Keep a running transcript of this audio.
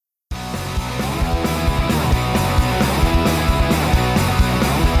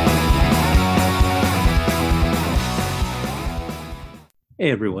Hey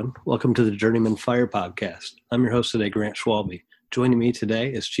everyone, welcome to the Journeyman Fire Podcast. I'm your host today, Grant Schwalbe. Joining me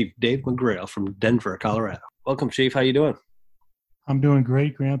today is Chief Dave McGrail from Denver, Colorado. Welcome, Chief. How you doing? I'm doing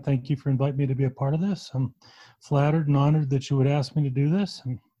great, Grant. Thank you for inviting me to be a part of this. I'm flattered and honored that you would ask me to do this.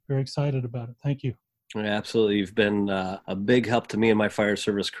 I'm very excited about it. Thank you. Yeah, absolutely. You've been a big help to me in my fire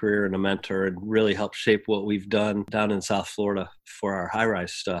service career and a mentor, and really helped shape what we've done down in South Florida for our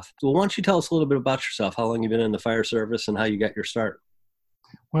high-rise stuff. So why don't you tell us a little bit about yourself, how long you've been in the fire service and how you got your start?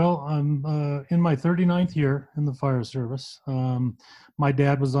 Well, I'm in my 39th year in the fire service. My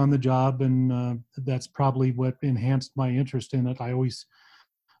dad was on the job, and that's probably what enhanced my interest in it. I always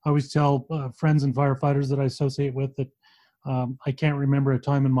tell friends and firefighters that I associate with that I can't remember a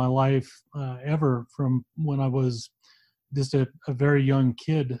time in my life ever from when I was just a very young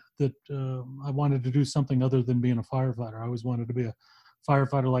kid that I wanted to do something other than being a firefighter. I always wanted to be a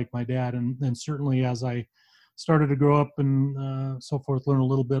firefighter like my dad, and certainly as I started to grow up and so forth, learn a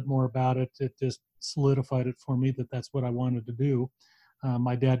little bit more about it, it just solidified it for me that that's what I wanted to do.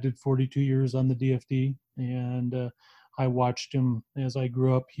 My dad did 42 years on the DFD, and I watched him as I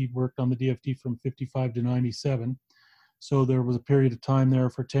grew up. He worked on the DFD from 55 to 97. So there was a period of time there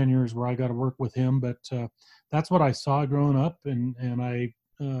for 10 years where I got to work with him. But that's what I saw growing up. And I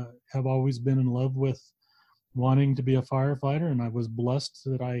have always been in love with wanting to be a firefighter. And I was blessed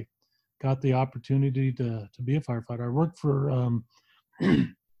that I got the opportunity to be a firefighter. I worked for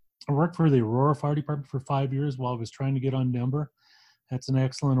the Aurora Fire Department for 5 years while I was trying to get on Denver. That's an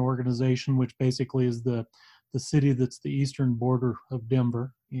excellent organization, which basically is the city that's the eastern border of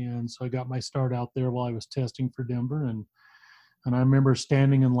Denver. And so I got my start out there while I was testing for Denver. And I remember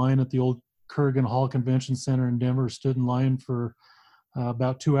standing in line at the old Kurgan Hall Convention Center in Denver, stood in line for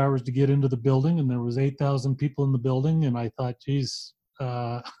about 2 hours to get into the building. And there was 8,000 people in the building. And I thought, geez,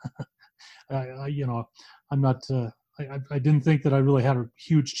 I'm not, I didn't think that I really had a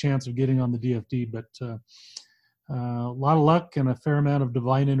huge chance of getting on the DFD, but a lot of luck and a fair amount of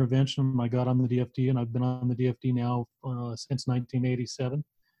divine intervention. I got on the DFD, and I've been on the DFD now since 1987.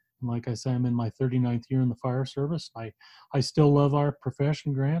 And like I say, I'm in my 39th year in the fire service. I still love our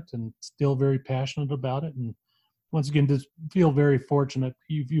profession, Grant, and still very passionate about it. And once again, just feel very fortunate.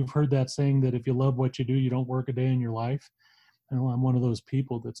 You've heard that saying that if you love what you do, you don't work a day in your life. And I'm one of those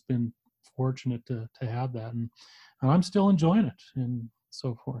people that's been fortunate to have that, and I'm still enjoying it and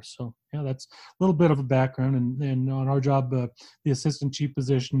so forth. So yeah, that's a little bit of a background. And on our job, the assistant chief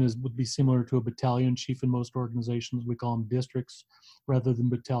position would be similar to a battalion chief in most organizations. We call them districts rather than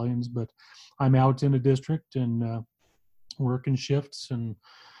battalions. But I'm out in a district and working shifts and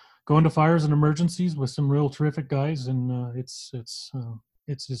going to fires and emergencies with some real terrific guys. And it's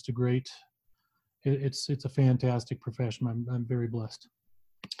just a great. It's a fantastic profession. I'm very blessed.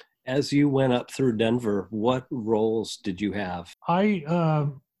 As you went up through Denver, what roles did you have?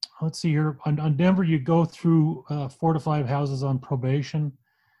 Let's see here. On Denver, you go through 4 to 5 houses on probation,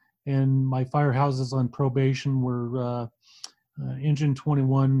 and my firehouses on probation were Engine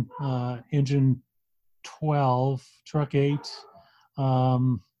 21, Engine 12, Truck 8,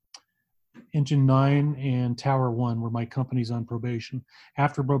 Engine 9, and Tower 1 were my companies on probation.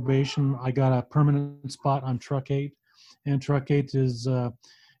 After probation, I got a permanent spot on Truck 8, and Truck 8 is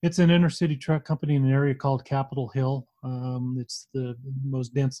it's an inner city truck company in an area called Capitol Hill. It's the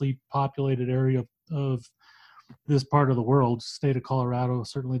most densely populated area of this part of the world, state of Colorado,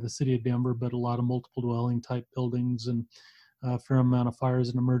 certainly the city of Denver, but a lot of multiple dwelling type buildings and a fair amount of fires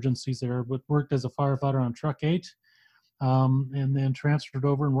and emergencies there. But worked as a firefighter on Truck 8 and then transferred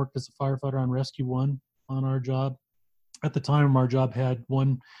over and worked as a firefighter on Rescue 1 on our job. At the time, our job had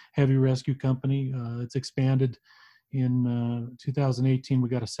one heavy rescue company. It's expanded. In 2018, we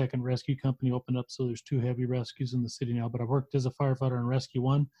got a second rescue company opened up, so there's 2 heavy rescues in the city now. But I worked as a firefighter on Rescue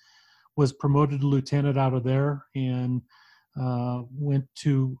 1, was promoted to lieutenant out of there, and went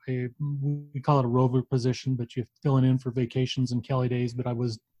to we call it a rover position, but you're filling in for vacations and Kelly days. But I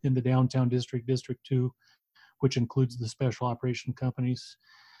was in the downtown district, District 2, which includes the special operation companies.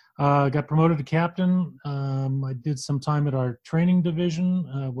 Got promoted to captain. I did some time at our training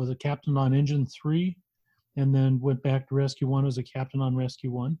division, was a captain on Engine 3, and then went back to Rescue 1 as a captain on Rescue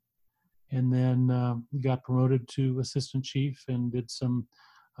 1. And then got promoted to assistant chief and did some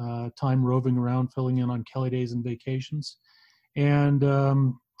time roving around, filling in on Kelly days and vacations.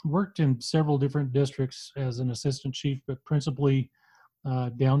 And worked in several different districts as an assistant chief, but principally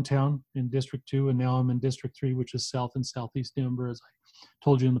downtown in District 2. And now I'm in District 3, which is south and southeast Denver. As I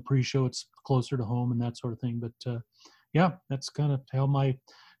told you in the pre-show, it's closer to home and that sort of thing. But yeah, that's kind of how my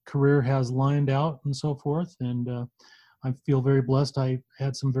career has lined out and so forth. And I feel very blessed. I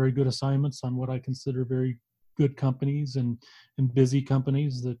had some very good assignments on what I consider very good companies and busy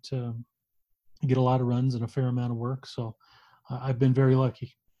companies that get a lot of runs and a fair amount of work. So I've been very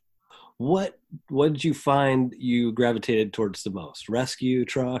lucky. What did you find you gravitated towards the most? Rescue,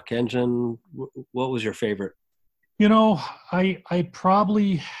 truck, engine? What was your favorite? You know, I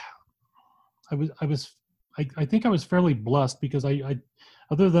probably I think I was fairly blessed because I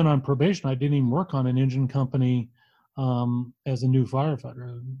other than on probation, I didn't even work on an engine company as a new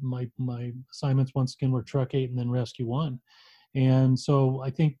firefighter. My assignments once again were Truck 8 and then Rescue 1, and so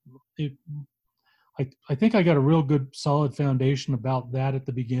it. I think I got a real good solid foundation about that at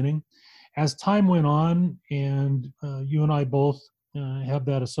the beginning. As time went on, and you and I both have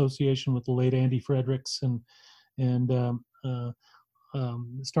that association with the late Andy Fredericks, and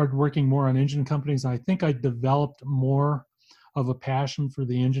started working more on engine companies. I think I developed more of a passion for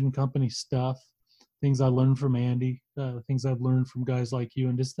the engine company stuff, things I learned from Andy, things I've learned from guys like you,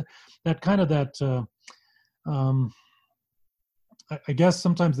 and just that kind of that. I guess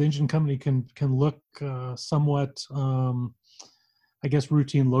sometimes the engine company can look somewhat, I guess,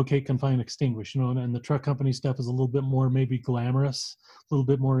 routine, locate, confine, extinguish, and the truck company stuff is a little bit more maybe glamorous, a little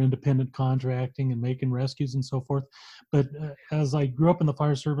bit more independent contracting and making rescues and so forth. But as I grew up in the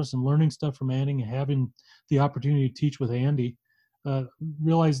fire service and learning stuff from Andy and having the opportunity to teach with Andy,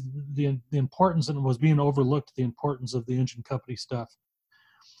 realized the importance, and was being overlooked, the importance of the engine company stuff.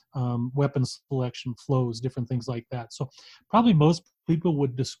 Weapon selection, flows, different things like that. So probably most people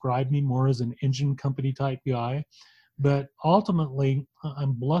would describe me more as an engine company type guy, but ultimately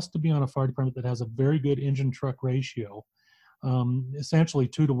I'm blessed to be on a fire department that has a very good engine truck ratio, essentially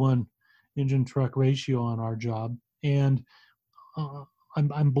 2-to-1 engine truck ratio on our job. And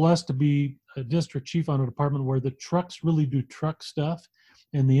I'm blessed to be a district chief on a department where the trucks really do truck stuff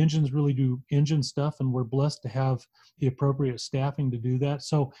and the engines really do engine stuff, and we're blessed to have the appropriate staffing to do that.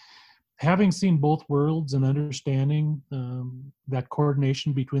 So having seen both worlds and understanding that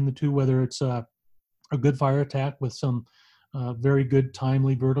coordination between the two, whether it's a good fire attack with some very good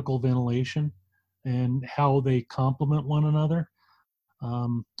timely vertical ventilation and how they complement one another,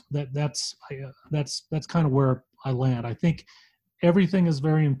 that's kind of where I land. I think everything is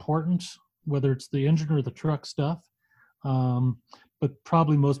very important, whether it's the engine or the truck stuff. But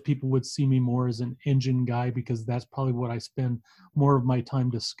probably most people would see me more as an engine guy because that's probably what I spend more of my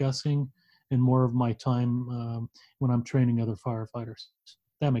time discussing and more of my time when I'm training other firefighters.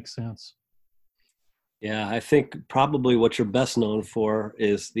 That makes sense. Yeah, I think probably what you're best known for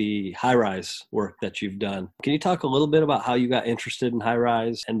is the high-rise work that you've done. Can you talk a little bit about how you got interested in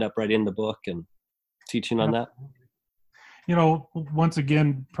high-rise, end up writing the book and teaching on that? Once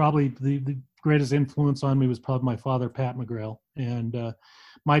again, probably the greatest influence on me was probably my father, Pat McGrail. And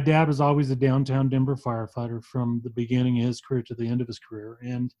my dad was always a downtown Denver firefighter from the beginning of his career to the end of his career.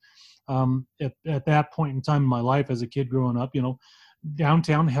 And at that point in time in my life as a kid growing up,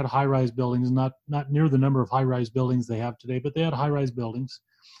 downtown had high-rise buildings, not near the number of high-rise buildings they have today, but they had high-rise buildings.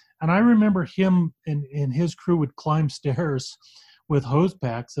 And I remember him and his crew would climb stairs with hose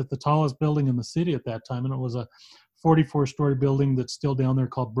packs at the tallest building in the city at that time. And it was a 44-story building that's still down there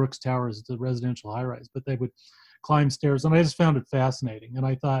called Brooks Towers. It's a residential high-rise, but they would climb stairs. And I just found it fascinating. And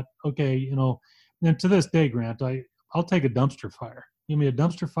I thought, okay, and to this day, Grant, I'll take a dumpster fire. Give me a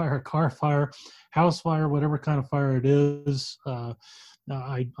dumpster fire, a car fire, house fire, whatever kind of fire it is.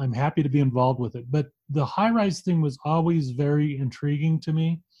 I'm happy to be involved with it. But the high-rise thing was always very intriguing to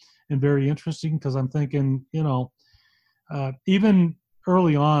me and very interesting because I'm thinking, even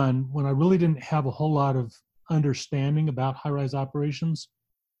early on when I really didn't have a whole lot of understanding about high-rise operations,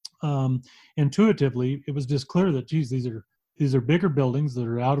 intuitively, it was just clear that, geez, these are bigger buildings that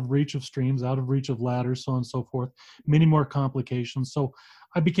are out of reach of streams, out of reach of ladders, so on and so forth, many more complications. So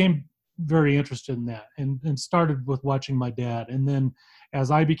I became very interested in that and started with watching my dad. And then as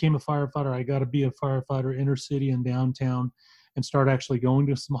I became a firefighter, I got to be a firefighter inner city and downtown and start actually going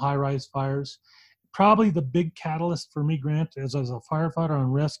to some high-rise fires. Probably the big catalyst for me, Grant, is as a firefighter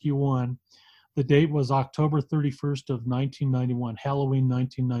on Rescue 1, the date was October 31st of 1991, Halloween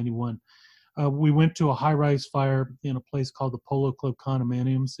 1991. We went to a high-rise fire in a place called the Polo Club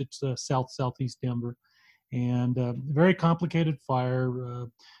Condominiums. It's southeast Denver. And very complicated fire,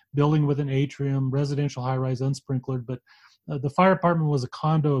 building with an atrium, residential high-rise, unsprinklered. But the fire department was a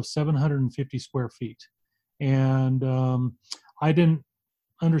condo of 750 square feet. And I didn't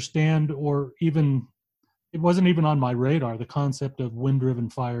understand it wasn't even on my radar, the concept of wind-driven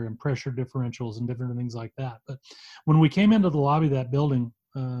fire and pressure differentials and different things like that. But when we came into the lobby of that building,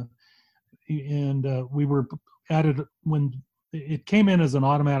 we were added when it came in as an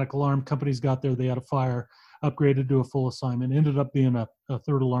automatic alarm. Companies got there, they had a fire. upgraded to a full assignment, ended up being a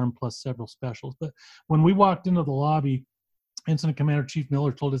third alarm plus several specials. But when we walked into the lobby, Incident Commander Chief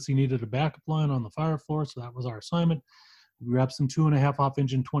Miller told us he needed a backup line on the fire floor, so that was our assignment. We grabbed some 2.5 off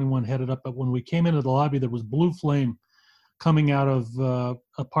engine 21, headed up. But when we came into the lobby, there was blue flame coming out of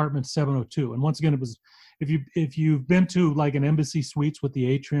apartment 702. And once again, it was, if you've been to like an Embassy Suites with the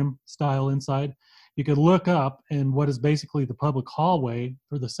atrium style inside, you could look up, and what is basically the public hallway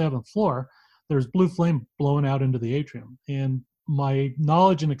for the 7th floor, there's blue flame blowing out into the atrium. And my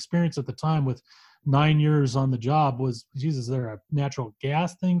knowledge and experience at the time with 9 years on the job was, Jesus, is there a natural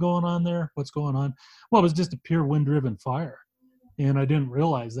gas thing going on there? What's going on? Well, it was just a pure wind-driven fire, and I didn't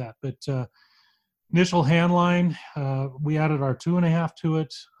realize that. But initial hand line, we added our 2.5 to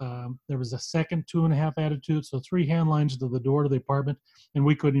it. There was a second 2.5 added to it, so 3 hand lines to the door to the apartment, and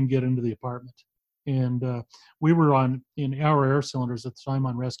we couldn't even get into the apartment. And we were in our air cylinders at the time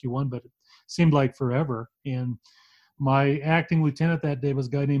on Rescue 1, but it seemed like forever. And my acting lieutenant that day was a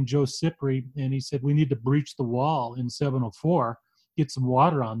guy named Joe Cipri, and he said, we need to breach the wall in 704, get some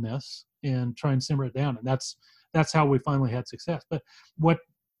water on this, and try and simmer it down. And that's how we finally had success. But what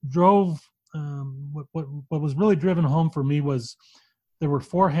drove, what was really driven home for me was there were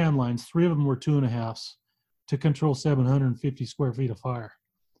 4 hand lines, 3 of them were 2.5s to control 750 square feet of fire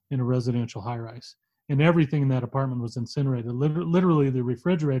in a residential high-rise. And everything in that apartment was incinerated. Literally the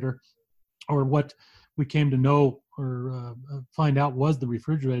refrigerator, or what we came to know or find out was the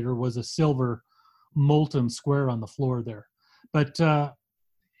refrigerator, was a silver molten square on the floor there. But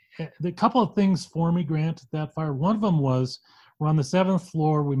the couple of things for me, Grant, at that fire, one of them was we're on the 7th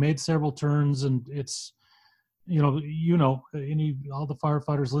floor. We made several turns, and it's, all the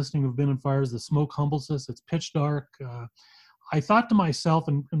firefighters listening who've been in fires, the smoke humbles us. It's pitch dark. I thought to myself,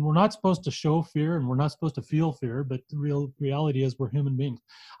 and we're not supposed to show fear and we're not supposed to feel fear, but the reality is we're human beings.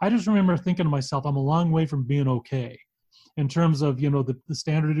 I just remember thinking to myself, I'm a long way from being okay in terms of, the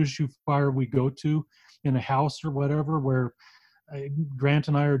standard issue fire we go to in a house or whatever, where Grant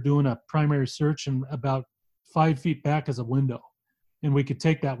and I are doing a primary search, and about 5 feet back is a window. And we could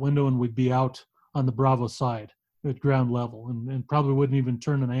take that window and we'd be out on the Bravo side at ground level, and probably wouldn't even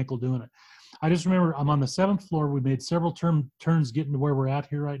turn an ankle doing it. I just remember I'm on the 7th floor. We made several turns getting to where we're at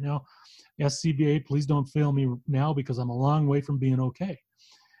here right now. SCBA, please don't fail me now, because I'm a long way from being okay.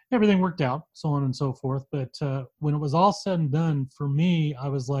 Everything worked out, so on and so forth. But when it was all said and done, for me, I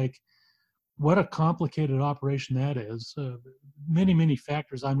was like, what a complicated operation that is. Many, many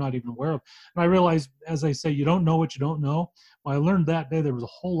factors I'm not even aware of. And I realized, as I say, you don't know what you don't know. Well, I learned that day there was a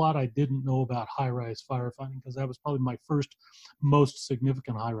whole lot I didn't know about high-rise firefighting, because that was probably my first most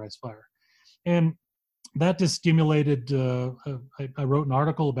significant high-rise fire. And that just stimulated, I wrote an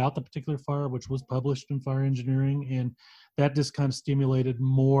article about the particular fire, which was published in Fire Engineering, and that just kind of stimulated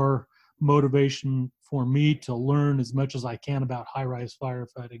more motivation for me to learn as much as I can about high-rise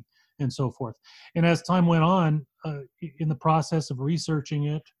firefighting and so forth. And as time went on, in the process of researching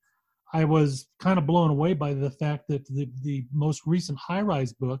it, I was kind of blown away by the fact that the most recent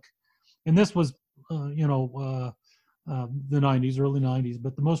high-rise book, and this was, the 90s, early 90s,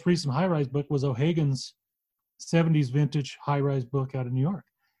 but the most recent high-rise book was O'Hagan's 70s vintage high-rise book out of New York.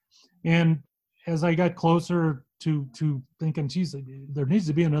 And as I got closer to thinking, geez, there needs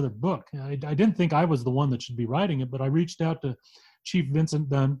to be another book. I didn't think I was the one that should be writing it, but I reached out to Chief Vincent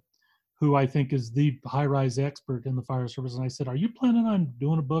Dunn, who I think is the high-rise expert in the fire service. And I said, are you planning on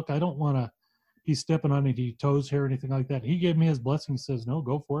doing a book? I don't want to be stepping on any toes here or anything like that. He gave me his blessing. He says, no,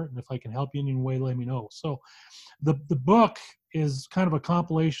 go for it. And if I can help you in any way, let me know. So the book is kind of a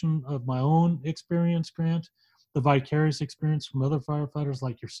compilation of my own experience, Grant, the vicarious experience from other firefighters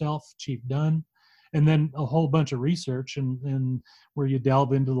like yourself, Chief Dunn, and then a whole bunch of research and where you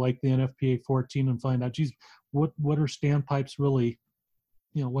delve into like the NFPA 14 and find out, geez, what are standpipes really,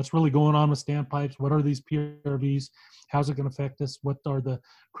 what's really going on with standpipes? What are these PRVs? How's it going to affect us? What are the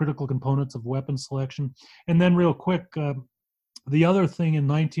critical components of weapon selection? And then real quick, the other thing in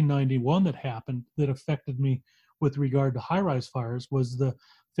 1991 that happened that affected me with regard to high-rise fires was the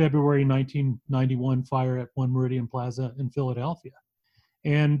February 1991 fire at One Meridian Plaza in Philadelphia.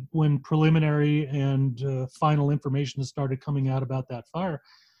 And when preliminary and final information started coming out about that fire,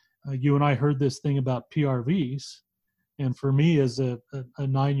 you and I heard this thing about PRVs. And for me, as a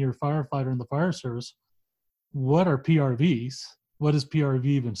 9-year firefighter in the fire service, what are PRVs? What does PRV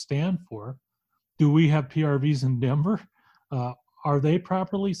even stand for? Do we have PRVs in Denver? Are they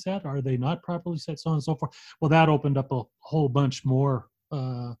properly set? Are they not properly set? So on and so forth. Well, that opened up a whole bunch more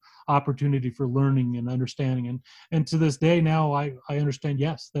opportunity for learning and understanding. And to this day now, I understand,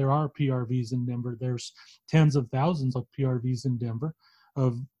 yes, there are PRVs in Denver. There's tens of thousands of PRVs in Denver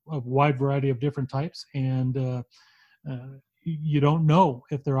of a wide variety of different types, and you don't know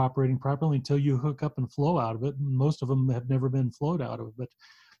if they're operating properly until you hook up and flow out of it. And most of them have never been flowed out of it. But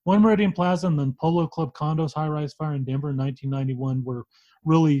One Meridian Plaza and then Polo Club Condos high-rise fire in Denver in 1991 were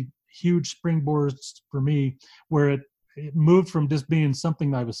really huge springboards for me, where it moved from just being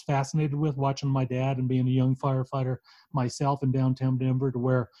something I was fascinated with, watching my dad and being a young firefighter myself in downtown Denver, to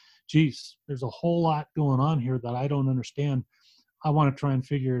where, geez, there's a whole lot going on here that I don't understand. I want to try and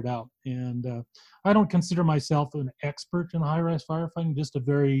figure it out. And I don't consider myself an expert in high-rise firefighting, just a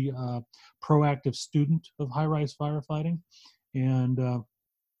very proactive student of high-rise firefighting. And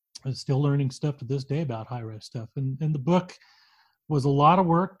I'm still learning stuff to this day about high-rise stuff. And the book was a lot of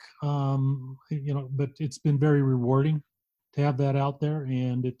work, but it's been very rewarding to have that out there.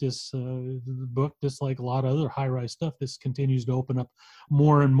 And it just, the book, just like a lot of other high-rise stuff, this continues to open up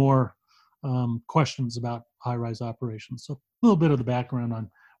more and more questions about high-rise operations. So a little bit of the background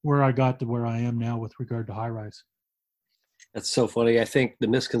on where I got to where I am now with regard to high-rise. That's so funny. I think the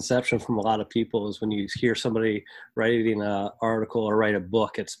misconception from a lot of people is when you hear somebody writing an article or write a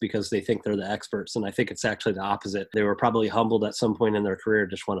book, it's because they think they're the experts. And I think it's actually the opposite. They were probably humbled at some point in their career,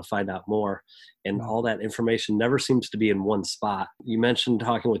 just want to find out more. And all that information never seems to be in one spot. You mentioned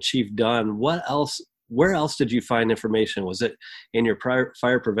talking with Chief Dunn. Where else did you find information? Was it in your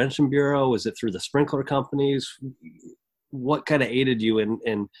fire prevention bureau? Was it through the sprinkler companies? What kind of aided you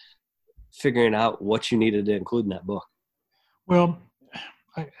in figuring out what you needed to include in that book? Well,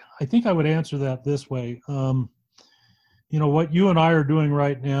 I think I would answer that this way. What you and I are doing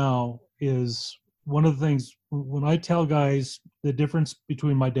right now is one of the things, when I tell guys the difference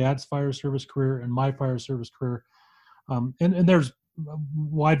between my dad's fire service career and my fire service career, and there's a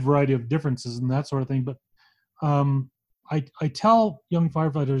wide variety of differences and that sort of thing, but I tell young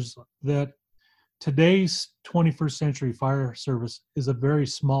firefighters that today's 21st century fire service is a very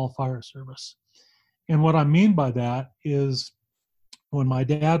small fire service. And what I mean by that is, when my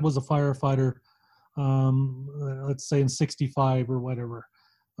dad was a firefighter, let's say in 65 or whatever,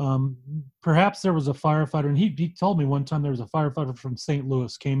 perhaps there was a firefighter, and he told me one time there was a firefighter from St.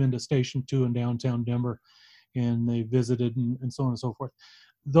 Louis came into Station 2 in downtown Denver, and they visited and so on and so forth.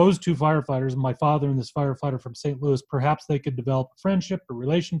 Those two firefighters, my father and this firefighter from St. Louis, perhaps they could develop a friendship, a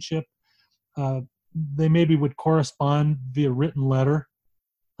relationship. They maybe would correspond via written letter,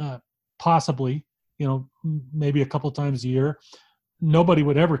 possibly, maybe a couple times a year. Nobody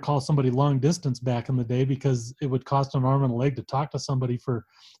would ever call somebody long distance back in the day, because it would cost an arm and a leg to talk to somebody for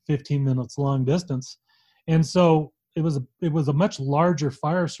 15 minutes long distance. And so it was a much larger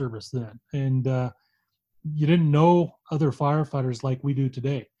fire service then. And you didn't know other firefighters like we do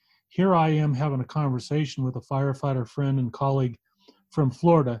today. Here I am having a conversation with a firefighter friend and colleague from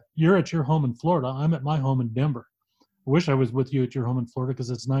Florida. You're at your home in Florida. I'm at my home in Denver. I wish I was with you at your home in Florida,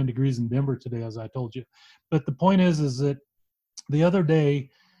 because it's 9 degrees in Denver today, as I told you. But the point is that the other day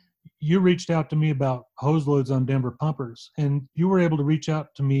you reached out to me about hose loads on Denver pumpers, and you were able to reach out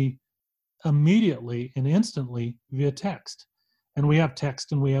to me immediately and instantly via text. And we have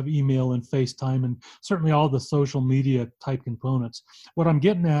text and we have email and FaceTime and certainly all the social media type components. What I'm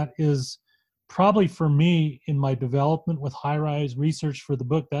getting at is, probably for me in my development with high-rise research for the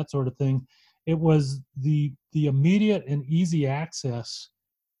book, that sort of thing, it was the immediate and easy access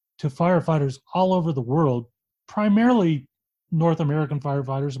to firefighters all over the world, primarily North American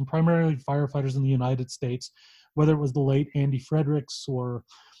firefighters and primarily firefighters in the United States, whether it was the late Andy Fredericks or,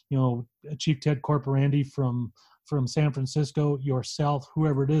 Chief Ted Corporandi from San Francisco, yourself,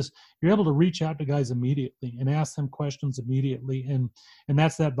 whoever it is. You're able to reach out to guys immediately and ask them questions immediately, and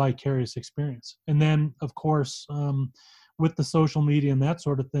that's that vicarious experience. And then, of course, with the social media and that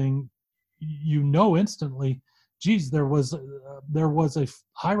sort of thing, instantly, geez, there was a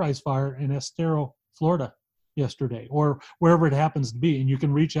high-rise fire in Estero, Florida yesterday, or wherever it happens to be, and you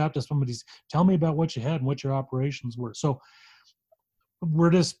can reach out to somebody, tell me about what you had and what your operations were. So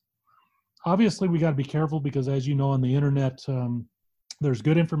we're just, obviously we got to be careful, because as you know, on the internet, there's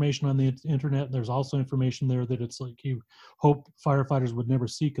good information on the internet. There's also information there that it's like you hope firefighters would never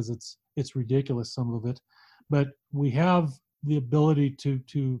see, because it's ridiculous, some of it. But we have the ability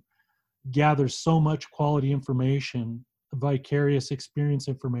to gather so much quality information, vicarious experience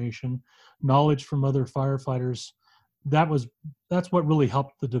information, knowledge from other firefighters. That's what really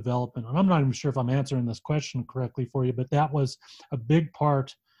helped the development. And I'm not even sure if I'm answering this question correctly for you, but that was a big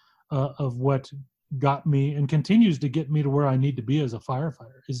part of what got me and continues to get me to where I need to be as a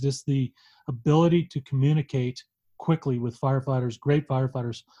firefighter, is just the ability to communicate quickly with firefighters, great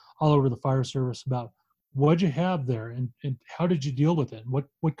firefighters all over the fire service, about what you have there and how did you deal with it?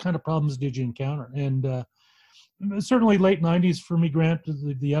 What kind of problems did you encounter? And certainly late 90s for me, Grant,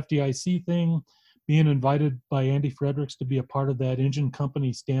 the FDIC thing, being invited by Andy Fredericks to be a part of that engine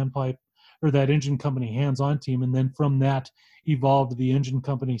company standpipe or that engine company hands-on team. And then from that evolved the engine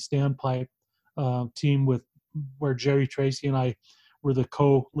company standpipe team with where Jerry Tracy and I were the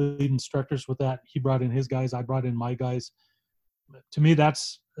co-lead instructors with that. He brought in his guys, I brought in my guys. To me,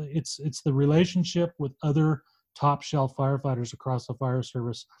 it's the relationship with other top shelf firefighters across the fire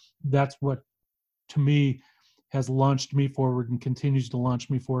service. That's what, to me, has launched me forward and continues to launch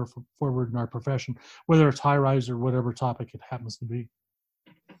me forward in our profession, whether it's high rise or whatever topic it happens to be.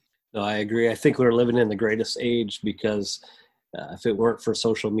 No, I agree. I think we're living in the greatest age because if it weren't for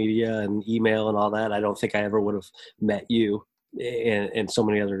social media and email and all that, I don't think I ever would have met you and so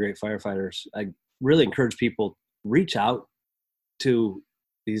many other great firefighters. I really encourage people, reach out to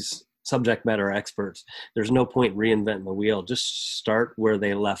these subject matter experts. There's no point reinventing the wheel. Just start where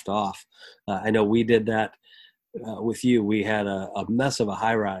they left off. I know we did that with you. We had a mess of a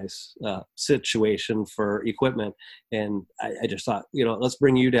high-rise situation for equipment, and I just thought, let's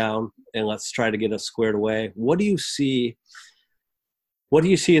bring you down and let's try to get us squared away. What do you see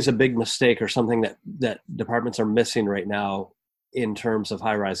as a big mistake or something that departments are missing right now in terms of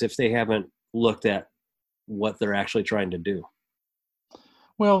high-rise if they haven't looked at what they're actually trying to do?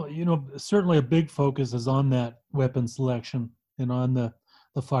 Well, certainly a big focus is on that weapon selection and on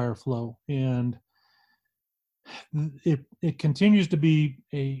the fire flow. And it continues to be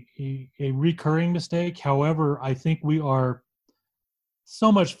a recurring mistake. However, I think we are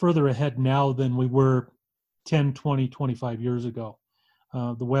so much further ahead now than we were 10, 20, 25 years ago.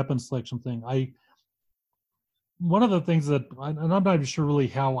 The weapon selection thing. One of the things that, and I'm not even sure really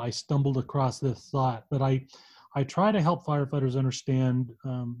how I stumbled across this thought, but I try to help firefighters understand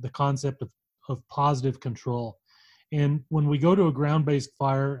the concept of positive control. And when we go to a ground-based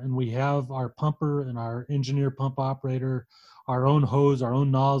fire and we have our pumper and our engineer pump operator, our own hose, our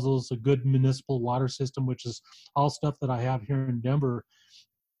own nozzles, a good municipal water system, which is all stuff that I have here in Denver,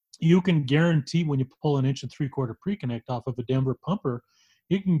 you can guarantee when you pull an 1 3/4 pre-connect off of a Denver pumper,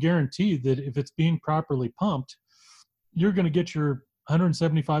 you can guarantee that if it's being properly pumped, you're going to get your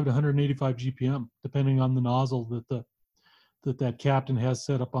 175 to 185 GPM, depending on the nozzle that captain has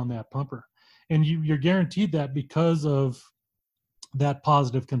set up on that pumper. And you're guaranteed that because of that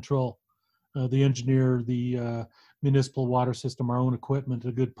positive control. The engineer, the municipal water system, our own equipment,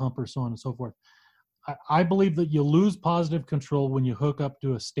 a good pumper, so on and so forth. I believe that you lose positive control when you hook up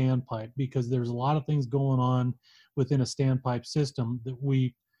to a standpipe because there's a lot of things going on within a standpipe system that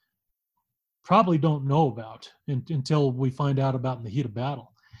we probably don't know about until we find out about in the heat of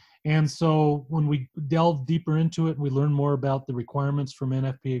battle. And so when we delve deeper into it, we learn more about the requirements from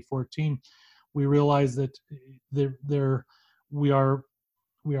NFPA 14. We realize that we are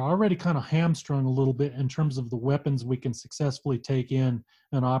already kind of hamstrung a little bit in terms of the weapons we can successfully take in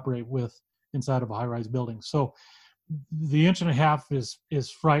and operate with inside of a high-rise building. So the 1.5 is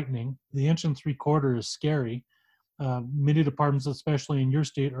frightening. The 1 3/4 is scary. Many departments, especially in your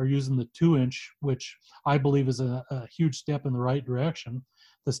state, are using the 2 which I believe is a huge step in the right direction.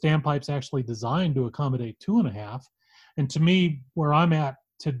 The standpipe's actually designed to accommodate 2.5. And to me, where I'm at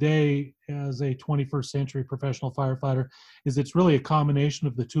today as a 21st century professional firefighter is it's really a combination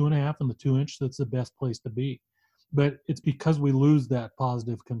of the 2.5 and the 2 that's the best place to be. But it's because we lose that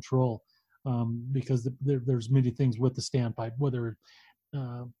positive control because there's many things with the standpipe, whether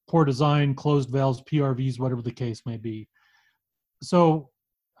poor design, closed valves, PRVs, whatever the case may be. So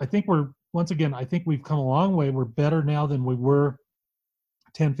I think I think we've come a long way. We're better now than we were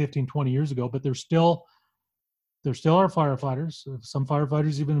 10, 15, 20 years ago, but there still are firefighters, some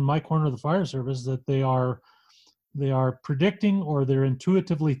firefighters even in my corner of the fire service, that they are predicting or they're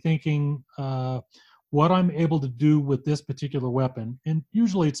intuitively thinking what I'm able to do with this particular weapon. And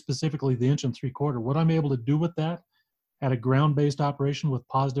usually it's specifically the 1 3/4, what I'm able to do with that at a ground-based operation with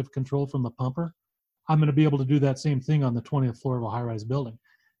positive control from the pumper, I'm going to be able to do that same thing on the 20th floor of a high-rise building.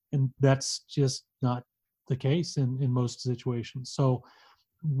 And that's just not the case in most situations. So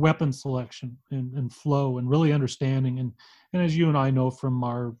weapon selection and flow and really understanding. And as you and I know from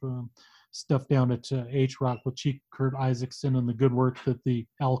our stuff down at H-Rock with Chief Kurt Isaacson and the good work that the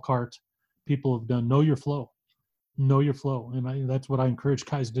Alcart people have done, know your flow. And that's what I encourage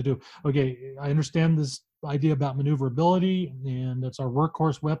guys to do. Okay, I understand this idea about maneuverability, and that's our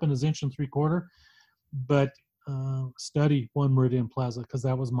workhorse weapon is 1 3/4, but study One Meridian Plaza, because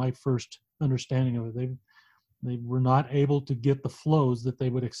that was my first understanding of it. They were not able to get the flows that they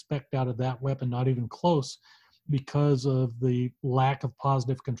would expect out of that weapon, not even close, because of the lack of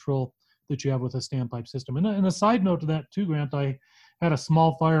positive control that you have with a standpipe system. And a side note to that too, Grant, I had a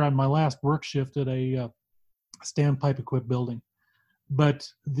small fire on my last work shift at a standpipe equipped building. But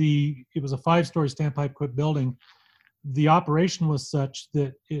it was a 5-story standpipe equipped building. The operation was such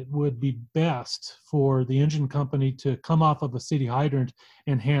that it would be best for the engine company to come off of a city hydrant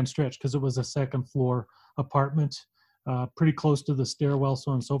and hand stretch, because it was a second floor apartment, pretty close to the stairwell,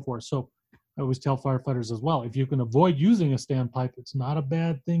 so on and so forth. So I always tell firefighters as well, if you can avoid using a standpipe, it's not a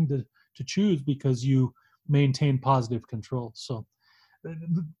bad thing to choose, because you maintain positive control. So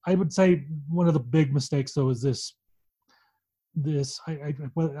I would say one of the big mistakes, though, is this I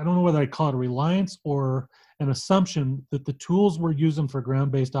don't know whether I call it a reliance or an assumption that the tools we're using for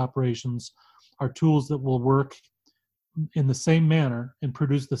ground-based operations are tools that will work in the same manner and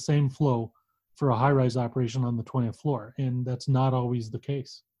produce the same flow for a high-rise operation on the 20th floor, and that's not always the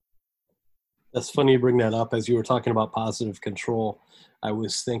case. That's funny you bring that up. As you were talking about positive control, I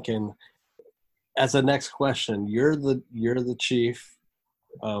was thinking, as a next question, you're the chief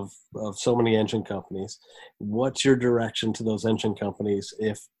of so many engine companies. What's your direction to those engine companies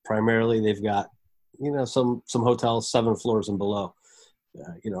if primarily they've got, some hotels 7 floors and below?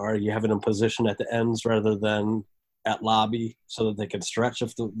 Are you having them positioned at the ends rather than at lobby so that they can stretch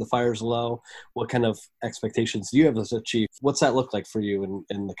if the fire's low? What kind of expectations do you have as a chief? What's that look like for you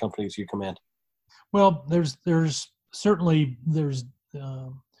in the companies you command? Well, there's certainly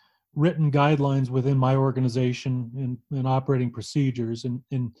written guidelines within my organization and operating procedures,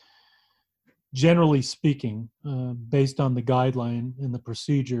 and generally speaking, based on the guideline and the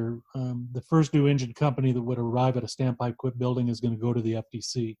procedure, the first new engine company that would arrive at a standpipe equipped building is going to go to the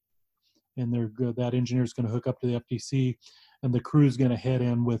FDC, and that engineer is going to hook up to the FDC, and the crew is going to head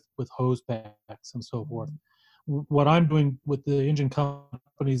in with hose packs and so forth. What I'm doing with the engine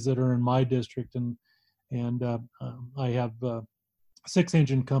companies that are in my district, and I have 6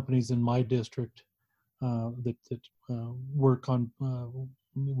 engine companies in my district that work on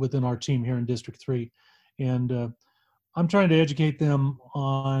within our team here in District 3, and I'm trying to educate them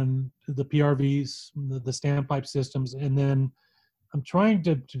on the PRVs, the standpipe systems, and then I'm trying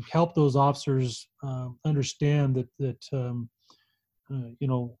to help those officers understand that I'm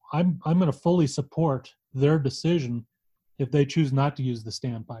going to fully support their decision if they choose not to use the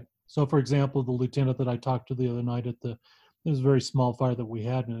standpipe. So, for example, the lieutenant that I talked to the other night it was a very small fire that we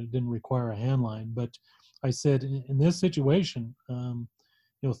had, and it didn't require a hand line. But I said, in this situation,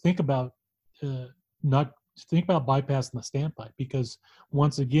 think about bypassing the standpipe, because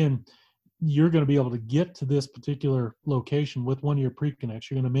once again, you're going to be able to get to this particular location with one of your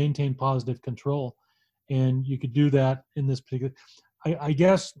pre-connects. You're going to maintain positive control, and you could do that in this particular. I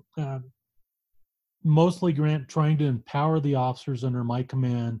guess mostly, Grant, trying to empower the officers under my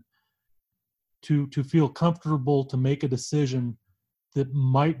command to feel comfortable to make a decision that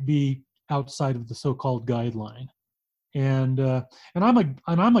might be outside of the so-called guideline. And I'm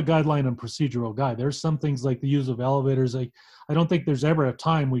a guideline and procedural guy. There's some things like the use of elevators. I don't think there's ever a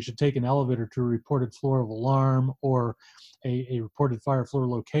time we should take an elevator to a reported floor of alarm or a reported fire floor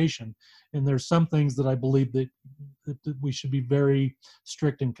location. And there's some things that I believe that we should be very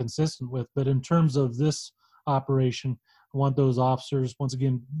strict and consistent with. But in terms of this operation, I want those officers, once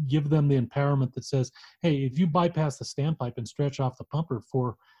again, give them the empowerment that says, hey, if you bypass the standpipe and stretch off the pumper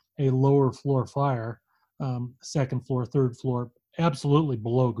for a lower floor fire, second floor, third floor, absolutely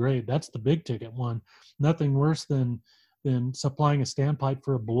below grade. That's the big ticket one. Nothing worse than supplying a standpipe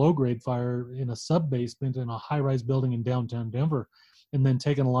for a below grade fire in a sub basement in a high-rise building in downtown Denver, and then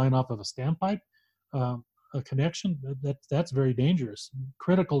taking a line off of a standpipe, a connection. That's very dangerous.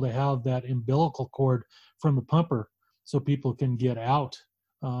 Critical to have that umbilical cord from the pumper so people can get out.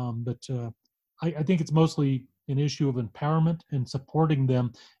 But I think it's mostly an issue of empowerment and supporting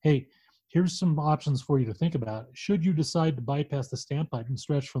them. Hey, here's some options for you to think about. Should you decide to bypass the standpipe and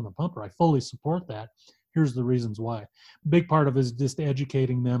stretch from the pumper, I fully support that. Here's the reasons why. Big part of it is just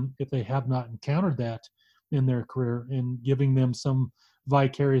educating them, if they have not encountered that in their career, and giving them some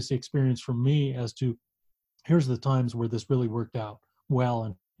vicarious experience from me as to here's the times where this really worked out well,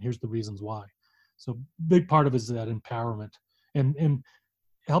 and here's the reasons why. So big part of it is that empowerment and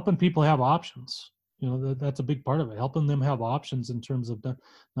helping people have options. That's a big part of it, helping them have options in terms of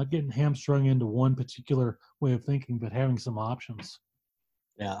not getting hamstrung into one particular way of thinking, but having some options.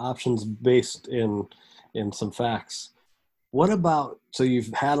 Yeah, options based in some facts. What about, so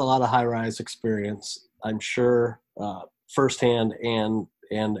you've had a lot of high-rise experience, I'm sure, firsthand and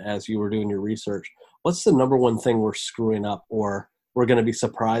as you were doing your research. What's the number one thing we're screwing up or we're going to be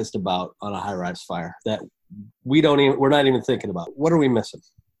surprised about on a high-rise fire that we're not even thinking about? What are we missing?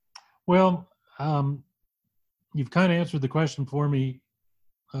 Well, you've kind of answered the question for me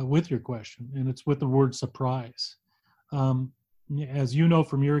with your question, and it's with the word surprise. As you know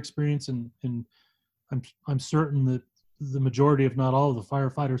from your experience in I'm certain that the majority, if not all, of the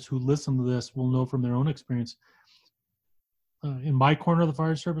firefighters who listen to this will know from their own experience. In my corner of the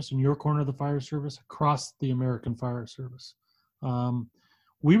fire service, in your corner of the fire service, across the American Fire Service, um,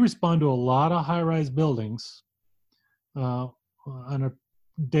 we respond to a lot of high-rise buildings on a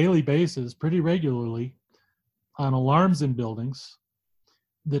daily basis, pretty regularly, on alarms in buildings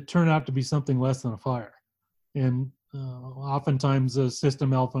that turn out to be something less than a fire. And oftentimes a system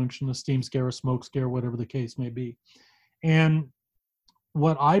malfunction, a steam scare, a smoke scare, whatever the case may be. And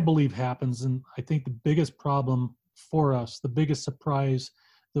what I believe happens, and I think the biggest problem for us, the biggest surprise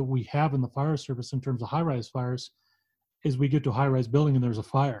that we have in the fire service in terms of high-rise fires, is we get to a high-rise building and there's a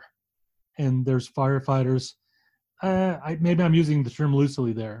fire. And there's firefighters. Maybe I'm using the term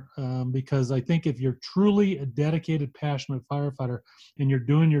loosely there, because I think if you're truly a dedicated, passionate firefighter and you're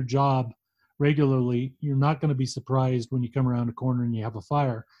doing your job regularly, you're not going to be surprised when you come around a corner and you have a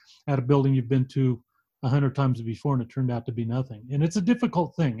fire at a building you've been to 100 times before and it turned out to be nothing. And it's a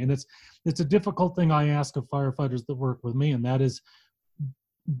difficult thing. And it's a difficult thing I ask of firefighters that work with me, and that is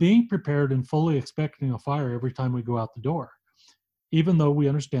being prepared and fully expecting a fire every time we go out the door. Even though we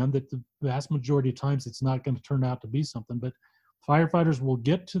understand that the vast majority of times it's not going to turn out to be something, but firefighters will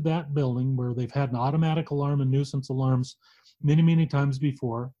get to that building where they've had an automatic alarm and nuisance alarms many, many times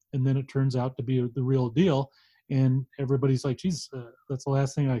before, and then it turns out to be the real deal. And everybody's like, geez, that's the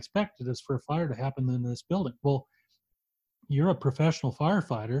last thing I expected, is for a fire to happen in this building. Well, you're a professional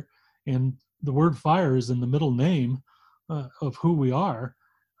firefighter, and the word fire is in the middle name of who we are.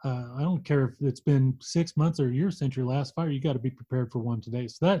 I don't care if it's been 6 months or a year since your last fire, you got to be prepared for one today.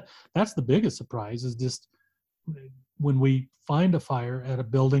 So that's the biggest surprise, is just when we find a fire at a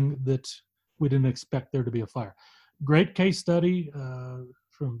building that we didn't expect there to be a fire. Great case study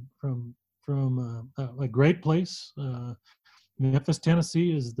from a great place. Memphis,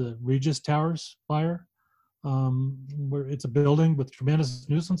 Tennessee is the Regis Towers fire, where it's a building with tremendous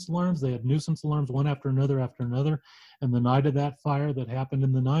nuisance alarms. They had nuisance alarms one after another. And the night of that fire that happened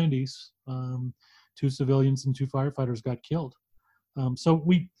in the 90s, 2 civilians and 2 firefighters got killed. So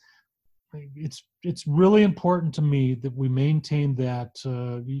it's really important to me that we maintain that.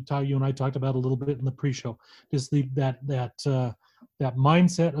 You and I talked about a little bit in the pre-show, just that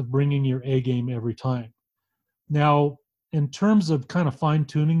mindset of bringing your A game every time. Now, in terms of kind of fine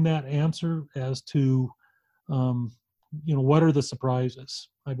tuning that answer as to what are the surprises?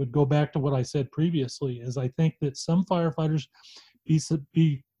 I would go back to what I said previously, is I think that some firefighters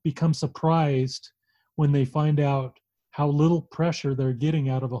become surprised when they find out how little pressure they're getting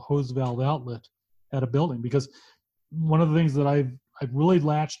out of a hose valve outlet at a building. Because one of the things that I've really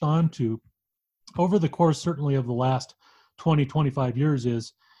latched on to over the course, certainly of the last 20, 25 years,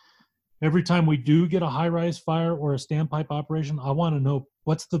 is every time we do get a high-rise fire or a standpipe operation, I want to know,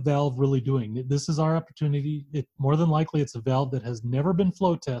 what's the valve really doing? This is our opportunity. More than likely, it's a valve that has never been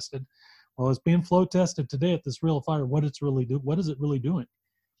flow tested. Well, it's being flow tested today at this real fire. What is it really doing?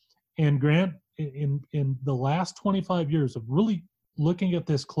 And Grant, in the last 25 years of really looking at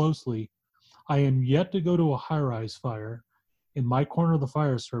this closely, I am yet to go to a high-rise fire in my corner of the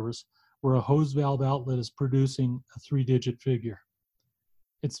fire service where a hose valve outlet is producing a 3-digit figure.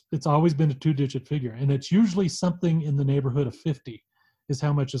 It's always been a 2-digit figure, and it's usually something in the neighborhood of 50 is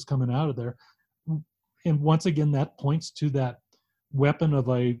how much is coming out of there. And once again, that points to that weapon of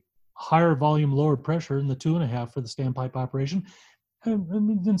a higher volume, lower pressure in the 2.5 for the standpipe operation.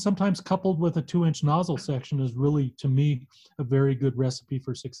 And then sometimes coupled with a 2-inch nozzle section is really, to me, a very good recipe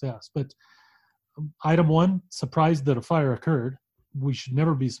for success. But item 1, surprised that a fire occurred. We should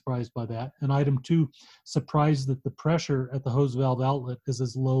never be surprised by that. And item 2, surprised that the pressure at the hose valve outlet is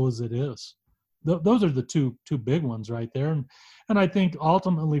as low as it is. Those are the two big ones right there. And I think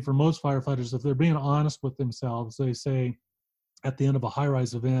ultimately for most firefighters, if they're being honest with themselves, they say at the end of a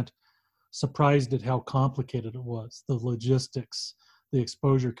high-rise event, surprised at how complicated it was, the logistics, the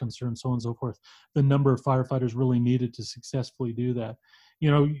exposure concerns, so on and so forth, the number of firefighters really needed to successfully do that.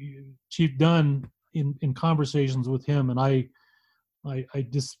 Chief Dunn, in conversations with him, and I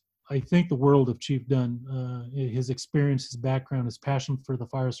think the world of Chief Dunn, his experience, his background, his passion for the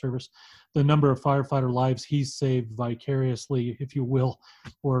fire service, the number of firefighter lives he's saved vicariously, if you will,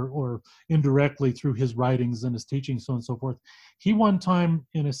 or indirectly through his writings and his teaching, so on and so forth. He one time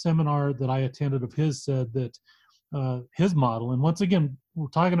in a seminar that I attended of his said that his model, and once again, we're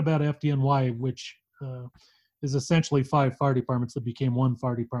talking about FDNY, which is essentially 5 fire departments that became 1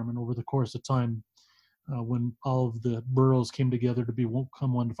 fire department over the course of time, when all of the boroughs came together to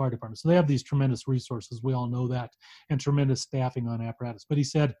become 1 fire department. So they have these tremendous resources, we all know that, and tremendous staffing on apparatus. But he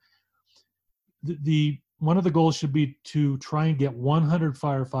said the one of the goals should be to try and get 100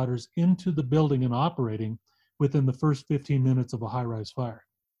 firefighters into the building and operating within the first 15 minutes of a high-rise fire.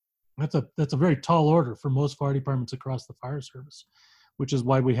 That's a very tall order for most fire departments across the fire service, which is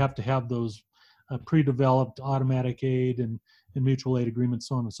why we have to have those pre-developed automatic aid and mutual aid agreements,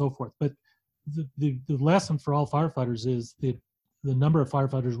 so on and so forth. But the lesson for all firefighters is the number of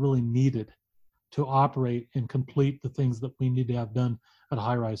firefighters really needed to operate and complete the things that we need to have done at a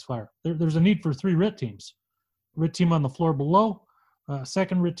high-rise fire. There's a need for 3 RIT teams. RIT team on the floor below,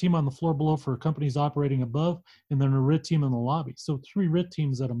 second RIT team on the floor below for companies operating above, and then a RIT team in the lobby. So 3 RIT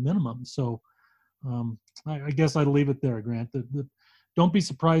teams at a minimum. So I guess I'd leave it there, Grant. Don't be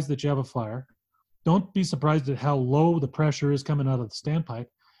surprised that you have a fire. Don't be surprised at how low the pressure is coming out of the standpipe.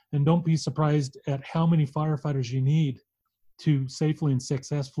 And don't be surprised at how many firefighters you need to safely and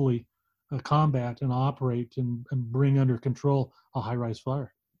successfully combat and operate and bring under control a high-rise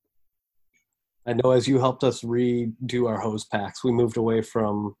fire. I know as you helped us redo our hose packs, we moved away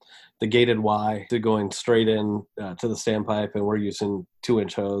from the gated Y to going straight in to the standpipe, and we're using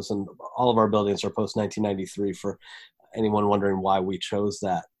 2-inch hose. And all of our buildings are post 1993 for anyone wondering why we chose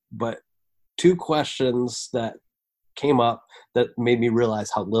that. But 2 questions that came up that made me realize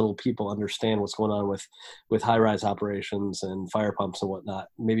how little people understand what's going on with high-rise operations and fire pumps and whatnot.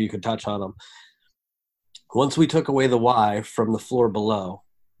 Maybe you could touch on them. Once we took away the Y from the floor below,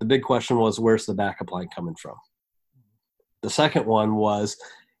 the big question was, where's the backup line coming from? The second one was,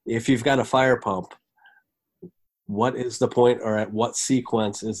 if you've got a fire pump, what is the point, or at what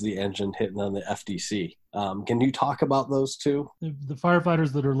sequence is the engine hitting on the FDC? Can you talk about those 2? The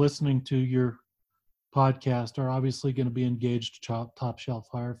firefighters that are listening to your podcast are obviously going to be engaged top shelf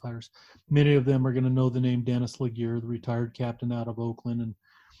firefighters. Many of them are going to know the name Dennis Laguerre, the retired captain out of Oakland,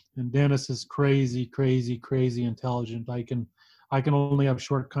 and Dennis is crazy intelligent. I can only have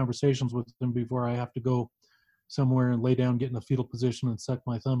short conversations with him before I have to go somewhere and lay down, get in a fetal position and suck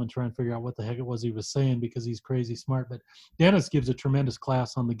my thumb and try and figure out what the heck it was he was saying, because he's crazy smart. But Dennis gives a tremendous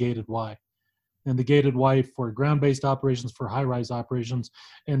class on the gated Y, and the gated Y for ground-based operations, for high-rise operations,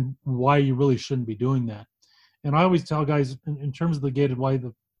 and why you really shouldn't be doing that. And I always tell guys, in terms of the gated Y,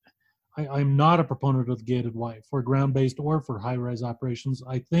 I'm not a proponent of the gated Y for ground-based or for high-rise operations.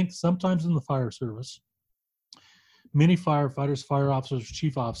 I think sometimes in the fire service, many firefighters, fire officers,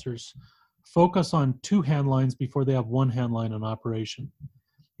 chief officers focus on 2 hand lines before they have 1 hand line in operation.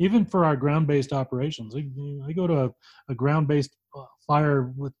 Even for our ground-based operations, I go to a ground-based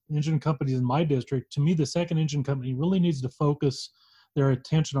fire with engine companies in my district. To me, the second engine company really needs to focus their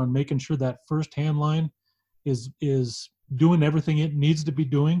attention on making sure that first hand line is doing everything it needs to be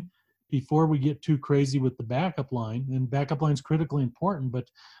doing before we get too crazy with the backup line. And backup line is critically important, but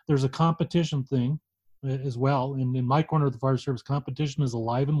there's a competition thing as well. And in my corner of the fire service, competition is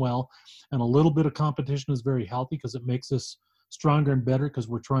alive and well, and a little bit of competition is very healthy because it makes us stronger and better, because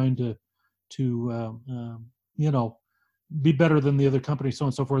we're trying to be better than the other company, so on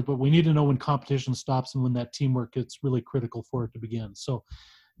and so forth. But we need to know when competition stops and when that teamwork is really critical for it to begin. So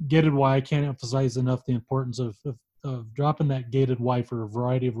gated Y, I can't emphasize enough the importance of dropping that gated Y for a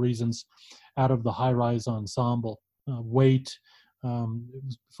variety of reasons out of the high-rise ensemble. Weight,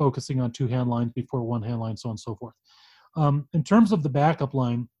 focusing on 2 hand lines before 1 hand line, so on and so forth. In terms of the backup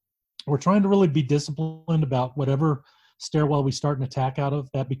line, we're trying to really be disciplined about whatever stairwell we start an attack out of.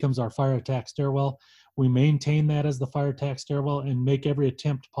 That becomes our fire attack stairwell. We maintain that as the fire attack stairwell and make every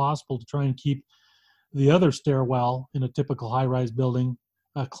attempt possible to try and keep the other stairwell in a typical high-rise building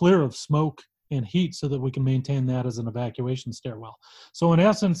clear of smoke and heat, so that we can maintain that as an evacuation stairwell. So in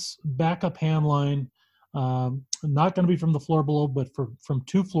essence, backup hand line, not going to be from the floor below, but from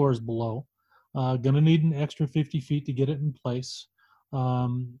 2 floors below. Going to need an extra 50 feet to get it in place.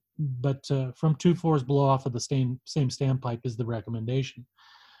 But from 2 floors below off of the same standpipe is the recommendation.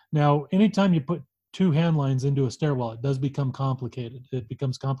 Now, anytime you put 2 hand lines into a stairwell, it does become complicated. It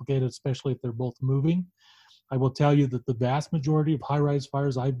becomes complicated, especially if they're both moving. I will tell you that the vast majority of high-rise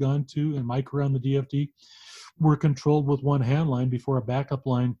fires I've gone to in my career on the DFD were controlled with 1 hand line before a backup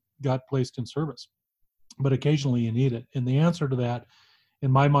line got placed in service. But occasionally you need it. And the answer to that,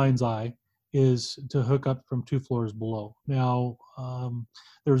 in my mind's eye, is to hook up from 2 floors below. Now,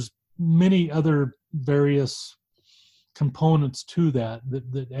 there's many other various components to that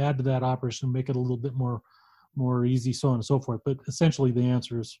add to that operation and make it a little bit more easy, so on and so forth. But essentially the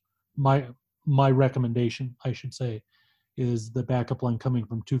answer is, my recommendation, I should say, is the backup line coming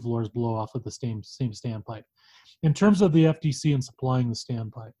from 2 floors below off of the same standpipe. In terms of the FDC and supplying the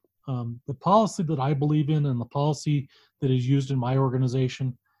standpipe, the policy that I believe in, and the policy that is used in my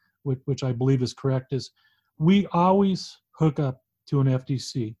organization, which I believe is correct, is we always hook up to an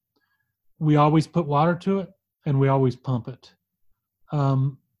FDC we always put water to it, and we always pump it.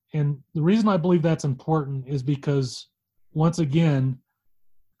 Um, and the reason I believe that's important is because, once again,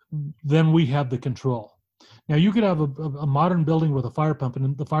 then we have the control. Now, you could have a modern building with a fire pump,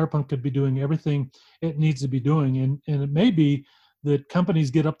 and the fire pump could be doing everything it needs to be doing. And it may be that companies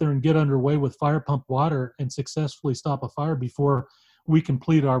get up there and get underway with fire pump water and successfully stop a fire before we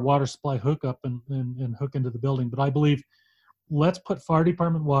complete our water supply hookup and hook into the building. But I believe, let's put fire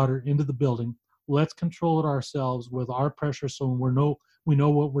department water into the building. Let's control it ourselves with our pressure, so we know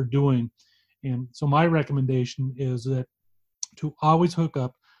what we're doing. And so my recommendation is that to always hook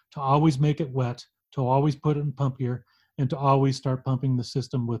up, to always make it wet, to always put it in pump gear, and to always start pumping the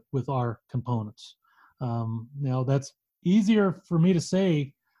system with our components. Now, that's easier for me to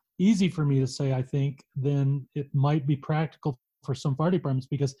say, easy for me to say, I think, than it might be practical for some fire departments,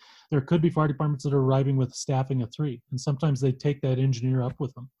 because there could be fire departments that are arriving with staffing of 3, and sometimes they take that engineer up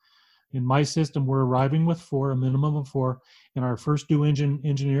with them. In my system, we're arriving with 4, a minimum of 4, and our first due engine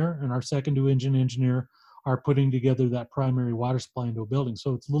engineer and our second due engine engineer are putting together that primary water supply into a building.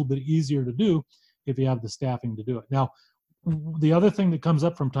 So it's a little bit easier to do if you have the staffing to do it. Now, the other thing that comes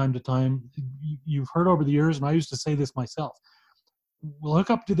up from time to time, you've heard over the years, and I used to say this myself, we'll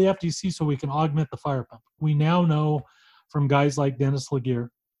hook up to the FDC so we can augment the fire pump. We now know from guys like Dennis Laguerre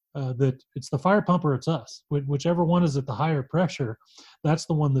that it's the fire pump or it's us. Whichever one is at the higher pressure, that's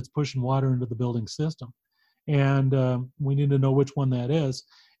the one that's pushing water into the building system. And we need to know which one that is.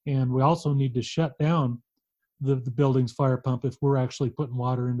 And we also need to shut down the building's fire pump if we're actually putting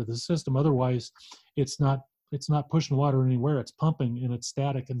water into the system. Otherwise, it's not pushing water anywhere. It's pumping, and it's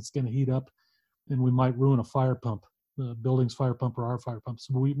static, and it's going to heat up, and we might ruin a fire pump, the building's fire pump or our fire pump.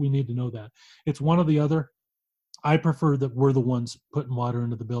 So we need to know that. It's one or the other. I prefer that we're the ones putting water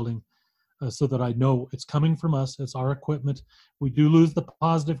into the building, so that I know it's coming from us. It's our equipment. We do lose the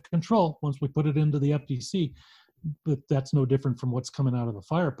positive control once we put it into the FDC, but that's no different from what's coming out of the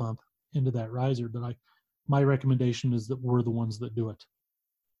fire pump into that riser. But my recommendation is that we're the ones that do it.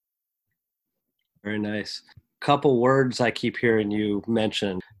 Very nice. Couple words I keep hearing you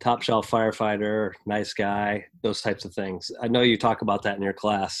mention: top shelf firefighter, nice guy, those types of things. I know you talk about that in your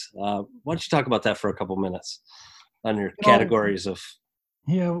class. Why don't you talk about that for a couple minutes on your categories of...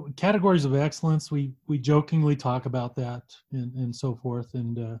 Yeah, categories of excellence. We jokingly talk about that and so forth.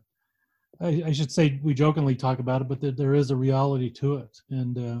 And I should say we jokingly talk about it, but there is a reality to it.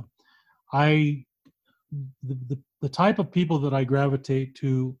 And the type of people that I gravitate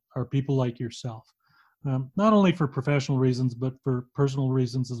to are people like yourself. Not only for professional reasons, but for personal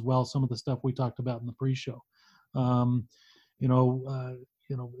reasons as well. Some of the stuff we talked about in the pre-show.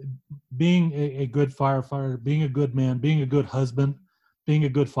 Being a good firefighter, being a good man, being a good husband, being a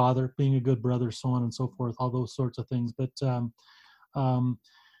good father, being a good brother, so on and so forth, all those sorts of things. But I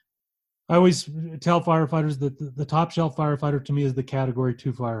always tell firefighters that the top shelf firefighter to me is the category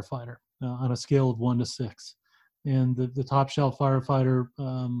 2 firefighter on a scale of 1 to 6. And the top shelf firefighter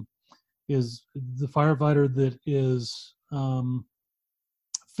is the firefighter that is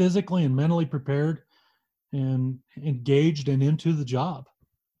physically and mentally prepared and engaged and into the job.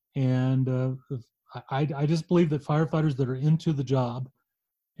 And I just believe that firefighters that are into the job,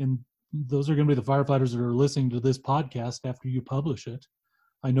 and those are going to be the firefighters that are listening to this podcast after you publish it.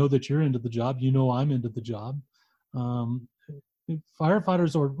 I know that you're into the job. You know I'm into the job.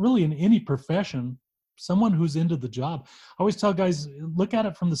 Firefighters, or really in any profession, someone who's into the job. I always tell guys, look at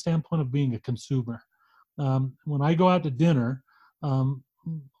it from the standpoint of being a consumer. When I go out to dinner,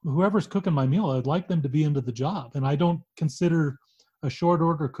 whoever's cooking my meal, I'd like them to be into the job. And I don't consider a short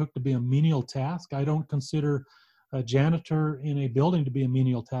order cook to be a menial task. I don't consider a janitor in a building to be a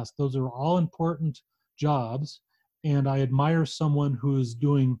menial task. Those are all important jobs. And I admire someone who is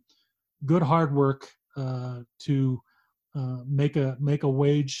doing good hard work to make a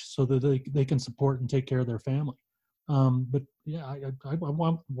wage so that they can support and take care of their family. But yeah, I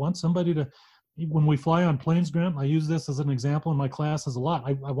want somebody to, when we fly on planes, Grant, I use this as an example in my classes a lot.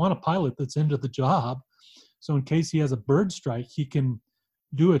 I want a pilot that's into the job. So in case he has a bird strike, he can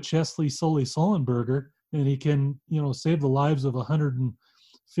do a Chesley Sully Sullenberger, and he can, save the lives of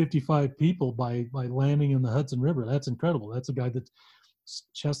 155 people by landing in the Hudson River. That's incredible. That's a guy that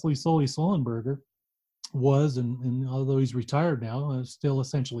Chesley Sully Sullenberger was, and although he's retired now, still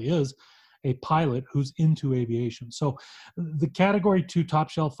essentially is a pilot who's into aviation. So the category 2 top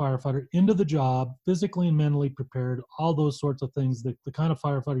shelf firefighter, into the job, physically and mentally prepared, all those sorts of things, the kind of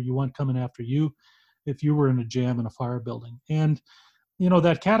firefighter you want coming after you if you were in a jam in a fire building. And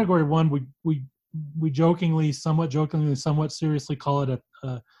that category 1, we jokingly, somewhat seriously call it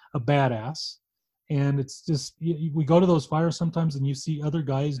a badass. And it's just, we go to those fires sometimes and you see other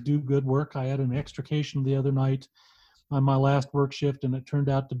guys do good work. I had an extrication the other night on my last work shift, and it turned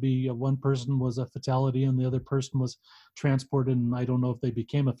out to be one person was a fatality and the other person was transported. And I don't know if they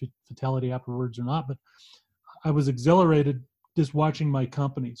became a fatality afterwards or not, but I was exhilarated just watching my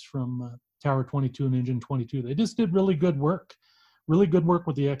companies from Tower 22 and Engine 22. They just did really good work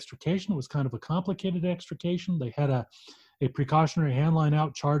with the extrication. It was kind of a complicated extrication. They had a precautionary hand line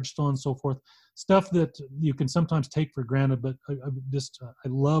out, charge, so on and so forth. Stuff that you can sometimes take for granted, but I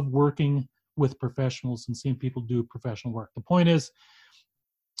love working with professionals and seeing people do professional work. The point is,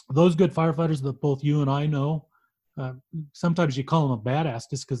 those good firefighters that both you and I know, sometimes you call them a badass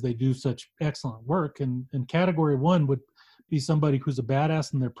just because they do such excellent work. And category 1 would be somebody who's a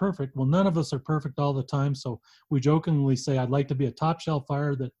badass and they're perfect. Well, none of us are perfect all the time. So we jokingly say, I'd like to be a top shelf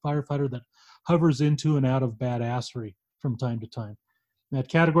firefighter that hovers into and out of badassery from time to time. And at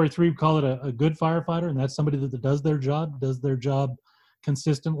category 3, we call it a good firefighter, and that's somebody that does their job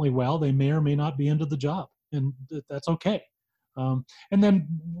consistently well. They may or may not be into the job, and that's okay. And then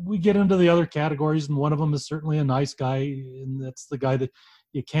we get into the other categories, and one of them is certainly a nice guy, and that's the guy that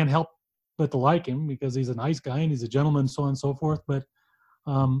you can't help but to like him because he's a nice guy and he's a gentleman, so on and so forth. But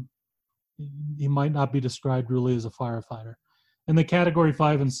he might not be described really as a firefighter. And the category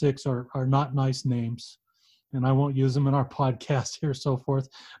 5 and 6 are not nice names, and I won't use them in our podcast here, so forth.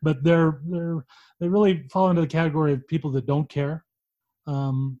 But they really fall into the category of people that don't care,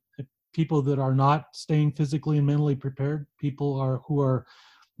 people that are not staying physically and mentally prepared, people who are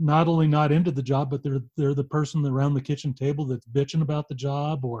not only not into the job, but they're the person around the kitchen table that's bitching about the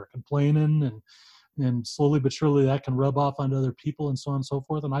job or complaining, and slowly but surely that can rub off onto other people and so on and so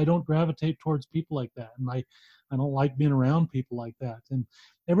forth. And I don't gravitate towards people like that, and I don't like being around people like that. And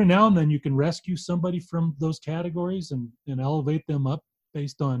every now and then you can rescue somebody from those categories and elevate them up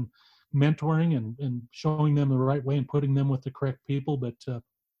based on mentoring and showing them the right way and putting them with the correct people. But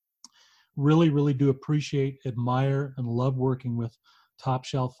really do appreciate, admire, and love working with top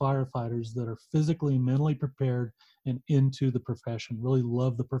shelf firefighters that are physically and mentally prepared and into the profession. Really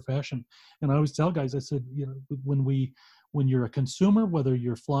love the profession. And I always tell guys, I said, when you're a consumer, whether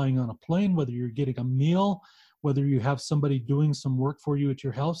you're flying on a plane, whether you're getting a meal, whether you have somebody doing some work for you at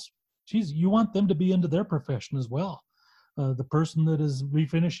your house, geez, you want them to be into their profession as well. The person that is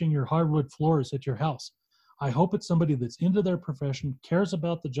refinishing your hardwood floors at your house, I hope it's somebody that's into their profession, cares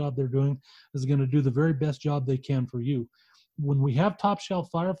about the job they're doing, is going to do the very best job they can for you. When we have top shelf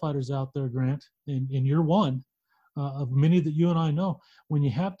firefighters out there, Grant, and you're one of many that you and I know, when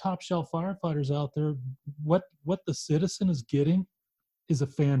you have top shelf firefighters out there, what the citizen is getting is a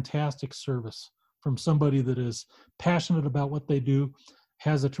fantastic service from somebody that is passionate about what they do,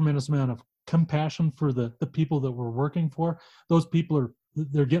 has a tremendous amount of compassion for the people that we're working for. Those people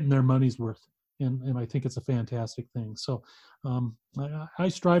they're getting their money's worth. And I think it's a fantastic thing. So I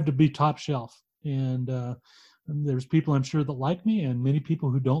strive to be top shelf. And there's people I'm sure that like me and many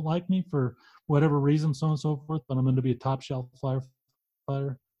people who don't like me for whatever reason, so on and so forth. But I'm going to be a top shelf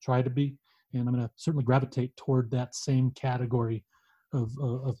firefighter, try to be. And I'm going to certainly gravitate toward that same category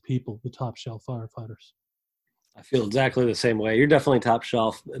of people, the top shelf firefighters. I feel exactly the same way. You're definitely top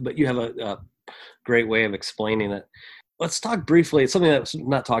shelf, but you have a great way of explaining it. Let's talk briefly. It's something that's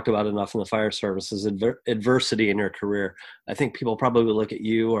not talked about enough in the fire service is adversity in your career. I think people probably look at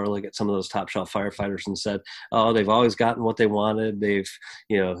you or look at some of those top shelf firefighters and said, oh, they've always gotten what they wanted. They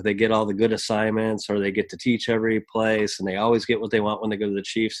get all the good assignments, or they get to teach every place, and they always get what they want when they go to the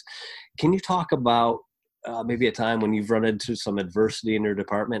chiefs. Can you talk about maybe a time when you've run into some adversity in your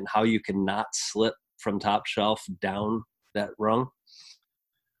department and how you cannot slip from top shelf down that rung?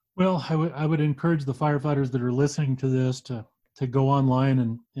 Well, I would encourage the firefighters that are listening to this to go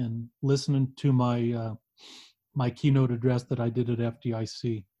online and listen to my my keynote address that I did at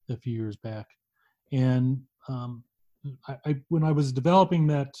FDIC a few years back. And when I was developing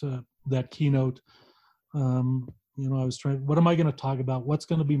that keynote, I was trying, what am I going to talk about? What's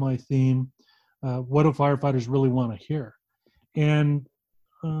going to be my theme? What do firefighters really want to hear? And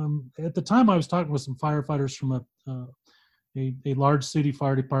at the time, I was talking with some firefighters from a large city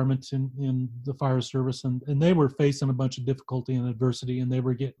fire department in the fire service, and they were facing a bunch of difficulty and adversity, and they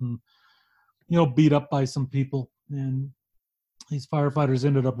were getting, beat up by some people. And these firefighters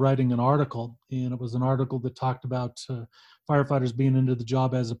ended up writing an article, and it was an article that talked about firefighters being into the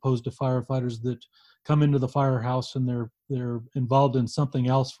job as opposed to firefighters that come into the firehouse and they're involved in something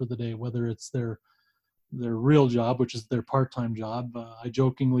else for the day, whether it's their real job, which is their part-time job. I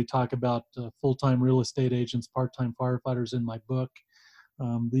jokingly talk about full-time real estate agents, part-time firefighters in my book.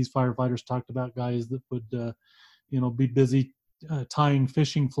 These firefighters talked about guys that would, be busy tying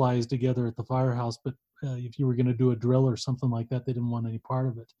fishing flies together at the firehouse, but if you were going to do a drill or something like that, they didn't want any part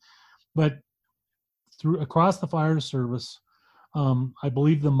of it. But across the fire service, I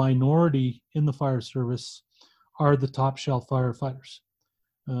believe the minority in the fire service are the top shelf firefighters,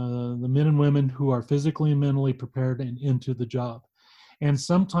 the men and women who are physically and mentally prepared and into the job. And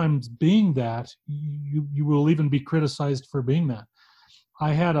sometimes being that, you will even be criticized for being that.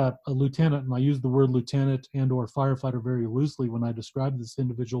 I had a lieutenant, and I use the word lieutenant and or firefighter very loosely when I describe this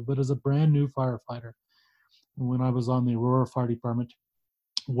individual, but as a brand new firefighter, when I was on the Aurora Fire Department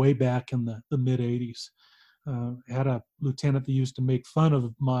way back in the mid 80s, had a lieutenant that used to make fun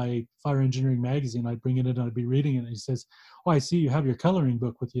of my fire engineering magazine. I'd bring it in and I'd be reading it, and he says, "Oh, I see you have your coloring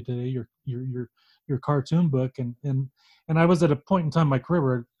book with you today, your cartoon book." And I was at a point in time in my career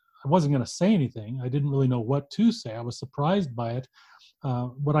where I wasn't going to say anything. I didn't really know what to say. I was surprised by it.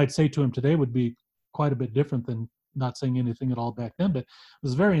 What I'd say to him today would be quite a bit different than not saying anything at all back then, but it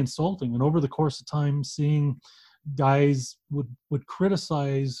was very insulting. And over the course of time, seeing guys would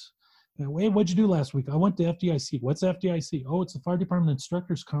criticize, "Hey, what'd you do last week?" "I went to FDIC." "What's FDIC?" "Oh, it's the Fire Department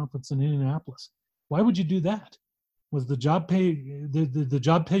Instructors Conference in Indianapolis." "Why would you do that? Was the job pay, the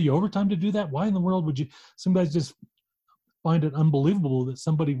job pay you overtime to do that? Why in the world would you?" Some guys just find it unbelievable that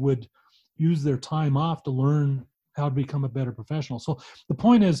somebody would use their time off to learn how to become a better professional. So the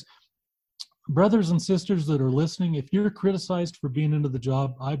point is, brothers and sisters that are listening, if you're criticized for being into the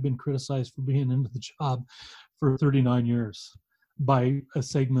job, I've been criticized for being into the job for 39 years by a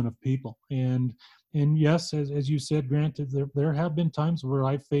segment of people. And yes, as you said, Grant, there have been times where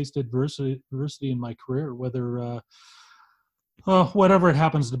I've faced adversity in my career, whether whatever it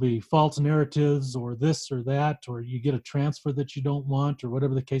happens to be, false narratives or this or that, or you get a transfer that you don't want, or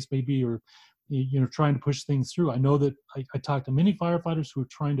whatever the case may be, or trying to push things through. I know that I talked to many firefighters who are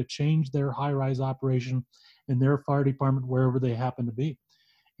trying to change their high-rise operation in their fire department wherever they happen to be.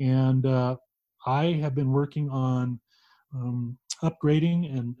 And I have been working on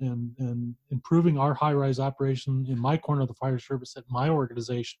upgrading and improving our high-rise operation in my corner of the fire service at my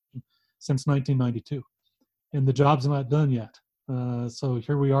organization since 1992. And the job's not done yet. So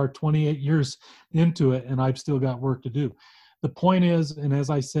here we are 28 years into it, and I've still got work to do. The point is, and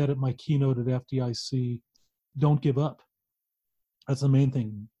as I said at my keynote at FDIC, don't give up. That's the main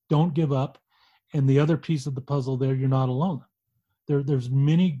thing. Don't give up. And the other piece of the puzzle there, you're not alone. There's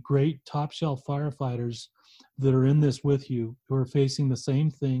many great top shelf firefighters that are in this with you who are facing the same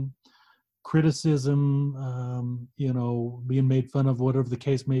thing. Criticism, being made fun of, whatever the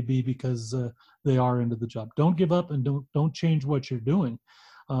case may be, because they are into the job. Don't give up, and don't change what you're doing.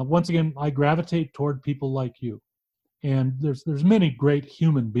 Once again, I gravitate toward people like you. And there's many great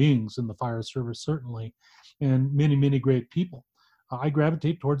human beings in the fire service, certainly, and many, many great people. I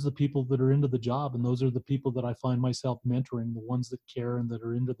gravitate towards the people that are into the job, and those are the people that I find myself mentoring, the ones that care and that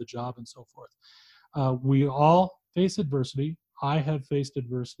are into the job and so forth. We all face adversity. I have faced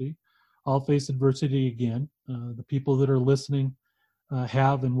adversity. I'll face adversity again. The people that are listening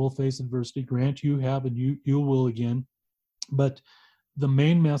have and will face adversity. Grant, you have, and you will again. But the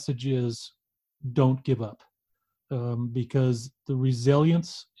main message is, don't give up. Because the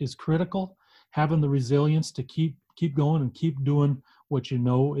resilience is critical. Having the resilience to keep going and keep doing what you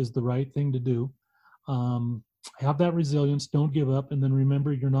know is the right thing to do. Have that resilience. Don't give up, and then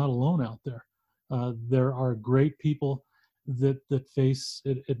remember, you're not alone out there. There are great people that face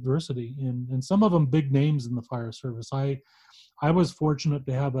adversity, and some of them big names in the fire service. I was fortunate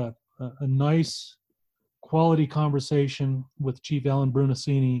to have a nice quality conversation with Chief Alan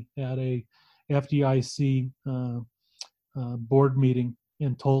Brunacini at a FDIC board meeting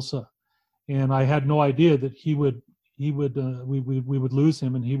in Tulsa, and I had no idea that we would lose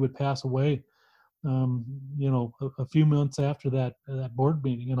him and he would pass away. A few months after that board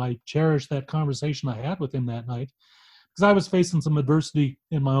meeting, and I cherished that conversation I had with him that night because I was facing some adversity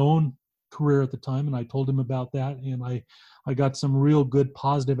in my own career at the time, and I told him about that, and I got some real good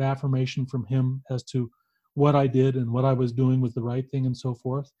positive affirmation from him as to what I did and what I was doing was the right thing and so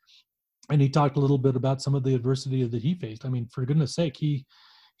forth. And he talked a little bit about some of the adversity that he faced. I mean, for goodness sake, he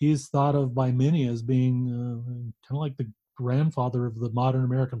is thought of by many as being kind of like the grandfather of the modern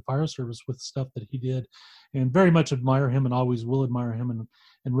American fire service with stuff that he did, and very much admire him and always will admire him,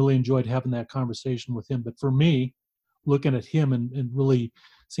 and really enjoyed having that conversation with him. But for me, looking at him and really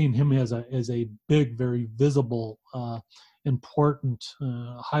seeing him as a big, very visible, important,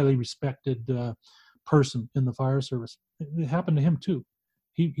 highly respected person in the fire service, it happened to him too.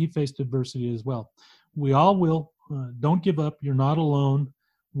 He faced adversity as well. We all will. Don't give up. You're not alone.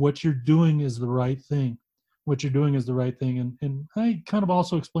 What you're doing is the right thing. What you're doing is the right thing. And I kind of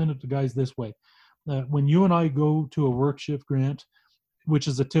also explain it to guys this way. When you and I go to a work shift, Grant, which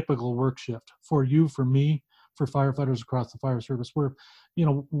is a typical work shift for you, for me, for firefighters across the fire service, where,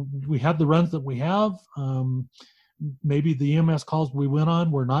 we have the runs that we have. Maybe the EMS calls we went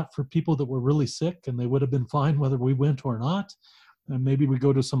on were not for people that were really sick, and they would have been fine whether we went or not. And maybe we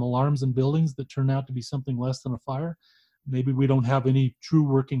go to some alarms in buildings that turn out to be something less than a fire. Maybe we don't have any true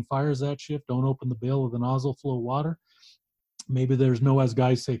working fires that shift. Don't open the bail of the nozzle flow water. Maybe there's no, as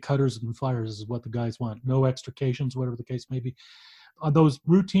guys say, cutters and fires is what the guys want. No extrications, whatever the case may be. On those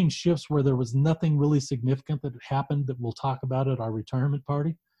routine shifts where there was nothing really significant that happened that we'll talk about at our retirement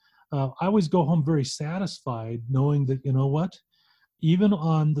party, I always go home very satisfied knowing that, you know what, even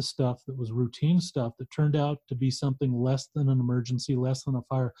on the stuff that was routine stuff that turned out to be something less than an emergency, less than a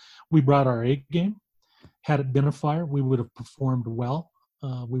fire, we brought our A game. Had it been a fire, we would have performed well.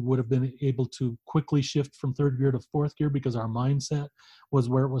 We would have been able to quickly shift from third gear to fourth gear because our mindset was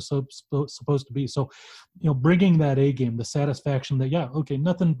where it was supposed to be. So, bringing that A game, the satisfaction that,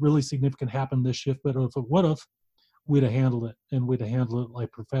 nothing really significant happened this shift, but if it would have, we'd have handled it, and we'd have handled it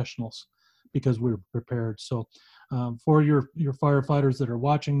like professionals because we were prepared. So for your firefighters that are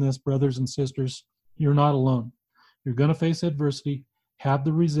watching this, brothers and sisters, you're not alone. You're going to face adversity, have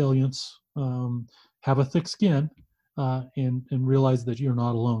the resilience, have a thick skin, and realize that you're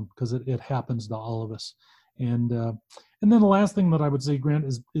not alone, because it happens to all of us. And then the last thing that I would say, Grant,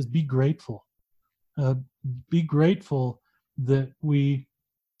 is be grateful. Be grateful that we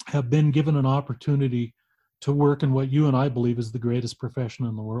have been given an opportunity to work in what you and I believe is the greatest profession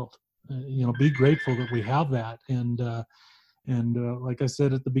in the world. Be grateful that we have that. And like I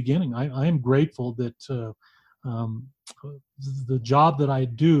said at the beginning, I am grateful that the job that I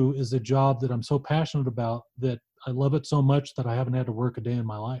do is a job that I'm so passionate about, that I love it so much that I haven't had to work a day in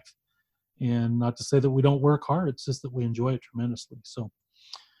my life. And not to say that we don't work hard, it's just that we enjoy it tremendously. So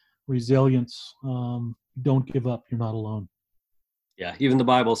resilience, don't give up. You're not alone. Yeah, even the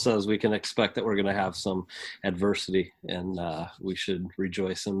Bible says we can expect that we're going to have some adversity, and we should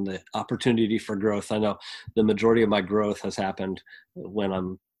rejoice in the opportunity for growth. I know the majority of my growth has happened when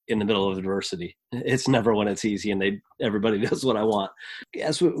I'm in the middle of adversity. It's never when it's easy and everybody does what I want.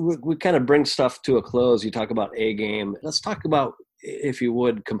 As we kind of bring stuff to a close, you talk about A game. Let's talk about, if you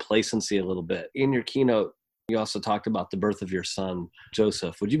would, complacency a little bit. In your keynote, you also talked about the birth of your son,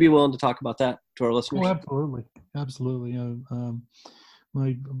 Joseph. Would you be willing to talk about that to our listeners? Oh, absolutely.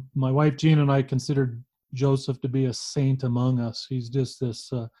 My wife Jean and I considered Joseph to be a saint among us. He's just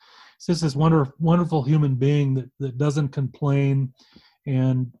this wonderful human being that doesn't complain,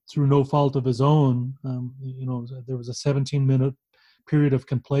 and through no fault of his own, there was a 17-minute period of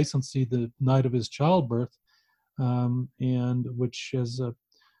complacency the night of his childbirth, and which has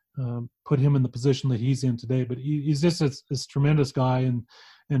put him in the position that he's in today. But he's just this tremendous guy.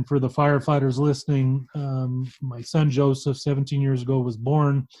 And for the firefighters listening, my son Joseph, 17 years ago, was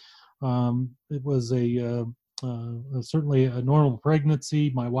born. It was certainly a normal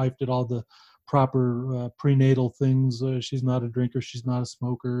pregnancy. My wife did all the proper prenatal things. She's not a drinker, she's not a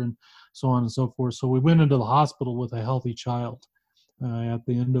smoker, and so on and so forth. So we went into the hospital with a healthy child at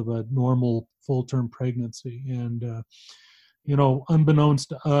the end of a normal full-term pregnancy. And unbeknownst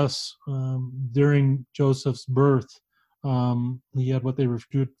to us, during Joseph's birth, he had what they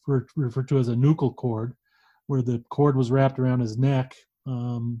refer to as a nuchal cord, where the cord was wrapped around his neck.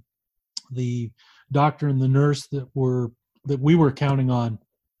 The doctor and the nurse that we were counting on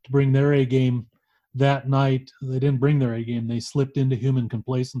to bring their A game that night, they didn't bring their A game. They slipped into human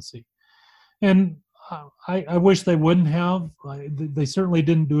complacency. And I wish they wouldn't have. They certainly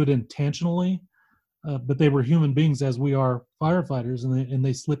didn't do it intentionally. But they were human beings, as we are firefighters, and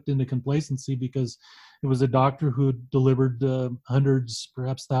they slipped into complacency because it was a doctor who had delivered hundreds,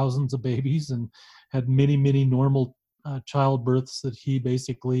 perhaps thousands of babies, and had many, many normal childbirths that he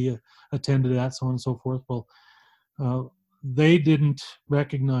basically attended at, so on and so forth. Well, they didn't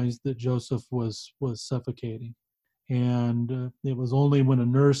recognize that Joseph was suffocating, and it was only when a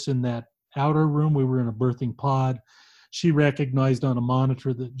nurse in that outer room, we were in a birthing pod, she recognized on a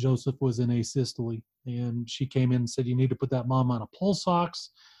monitor that Joseph was in asystole, and she came in and said, "You need to put that mom on a pulse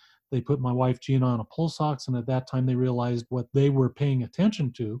ox." They put my wife Gina on a pulse ox, and at that time they realized what they were paying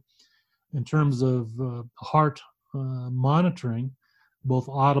attention to in terms of heart monitoring, both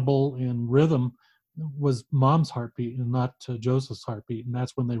audible and rhythm, was mom's heartbeat and not Joseph's heartbeat. And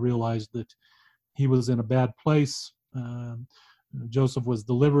that's when they realized that he was in a bad place. Joseph was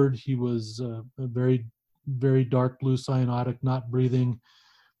delivered. He was a very, very dark blue cyanotic, not breathing.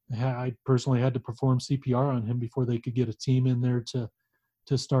 I personally had to perform CPR on him before they could get a team in there to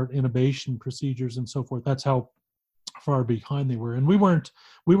start intubation procedures and so forth. That's how far behind they were. And we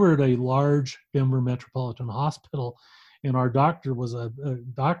were at a large Denver Metropolitan Hospital, and our doctor was a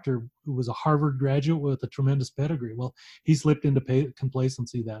doctor who was a Harvard graduate with a tremendous pedigree. Well, he slipped into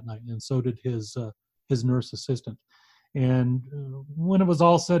complacency that night, and so did his nurse assistant. And when it was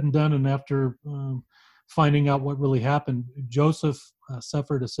all said and done, and after finding out what really happened, Joseph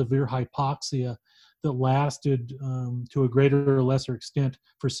suffered a severe hypoxia that lasted to a greater or lesser extent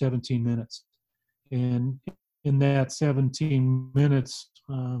for 17 minutes. And in that 17 minutes,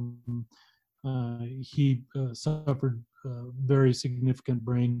 he suffered very significant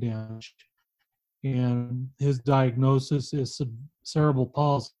brain damage. And his diagnosis is cerebral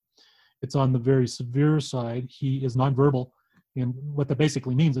palsy. It's on the very severe side. He is nonverbal. And what that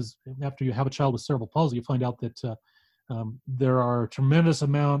basically means is after you have a child with cerebral palsy, you find out that there are a tremendous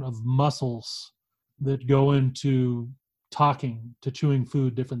amount of muscles that go into talking, to chewing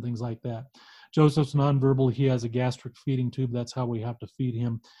food, different things like that. Joseph's nonverbal. He has a gastric feeding tube. That's how we have to feed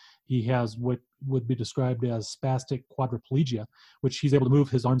him. He has what would be described as spastic quadriplegia, which he's able to move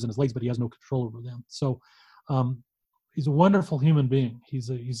his arms and his legs, but he has no control over them. So he's a wonderful human being. He's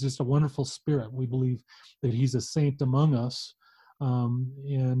just a wonderful spirit. We believe that he's a saint among us,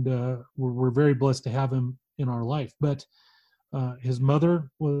 and we're very blessed to have him in our life. But his mother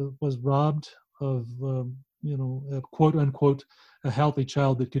was robbed of, a quote unquote, a healthy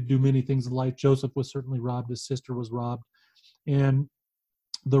child that could do many things in life. Joseph was certainly robbed. His sister was robbed. And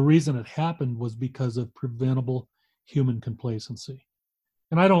the reason it happened was because of preventable human complacency.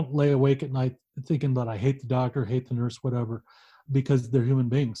 And I don't lay awake at night thinking that I hate the doctor, hate the nurse, whatever, because they're human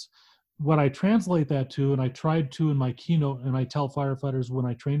beings. What I translate that to, and I tried to in my keynote, and I tell firefighters when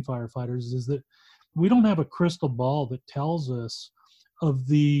I train firefighters, is that we don't have a crystal ball that tells us of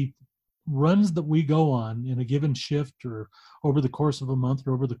the runs that we go on in a given shift or over the course of a month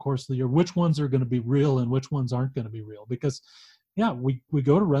or over the course of the year, which ones are going to be real and which ones aren't going to be real. Because we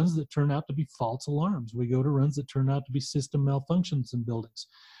go to runs that turn out to be false alarms. We go to runs that turn out to be system malfunctions in buildings.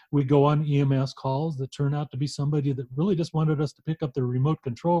 We go on EMS calls that turn out to be somebody that really just wanted us to pick up the remote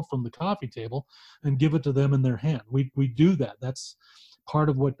control from the coffee table and give it to them in their hand. We do that. That's part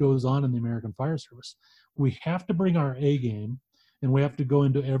of what goes on in the American Fire Service. We have to bring our A game, and we have to go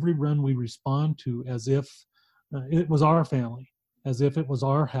into every run we respond to as if it was our family, as if it was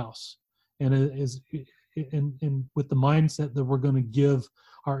our house, and and with the mindset that we're going to give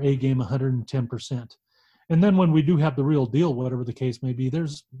our A game 110%. And then when we do have the real deal, whatever the case may be,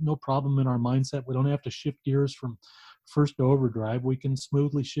 there's no problem in our mindset. We don't have to shift gears from first to overdrive. We can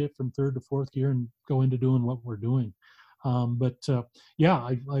smoothly shift from third to fourth gear and go into doing what we're doing.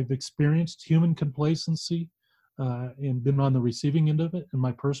 I've experienced human complacency and been on the receiving end of it in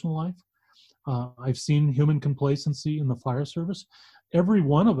my personal life. I've seen human complacency in the fire service. Every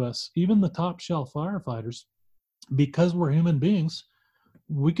one of us, even the top shelf firefighters, because we're human beings,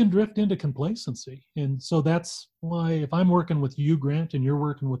 we can drift into complacency. And so that's why if I'm working with you, Grant, and you're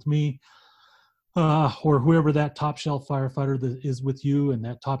working with me, or whoever that top shelf firefighter that is with you and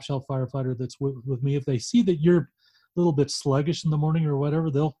that top shelf firefighter that's with me, if they see that you're a little bit sluggish in the morning or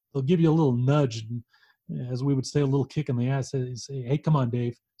whatever, they'll give you a little nudge, and as we would say, a little kick in the ass, say, hey, come on,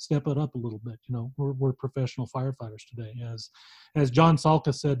 Dave, step it up a little bit. We're professional firefighters today. As John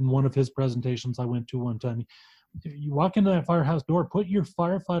Salka said in one of his presentations I went to one time, you walk into that firehouse door, put your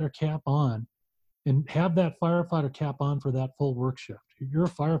firefighter cap on, and have that firefighter cap on for that full work shift. You're a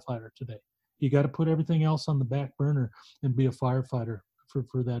firefighter today. You got to put everything else on the back burner and be a firefighter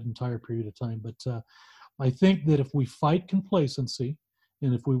for that entire period of time. But I think that if we fight complacency,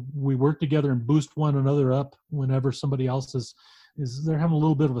 and if we work together and boost one another up whenever somebody else is they're having a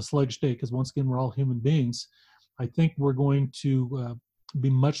little bit of a sluggish day, because once again, we're all human beings, I think we're going to be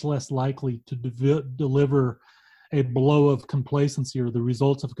much less likely to deliver a blow of complacency or the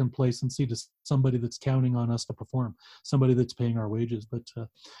results of complacency to somebody that's counting on us to perform, somebody that's paying our wages. But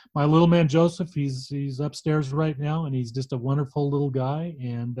my little man Joseph, he's upstairs right now, and he's just a wonderful little guy,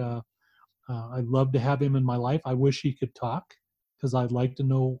 and I'd love to have him in my life. I wish he could talk, because I'd like to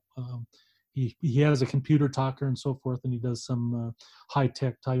know. He has a computer talker and so forth, and he does some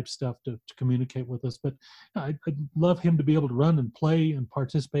high-tech type stuff to communicate with us. But I'd love him to be able to run and play and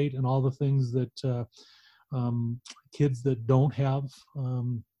participate in all the things that kids that don't have,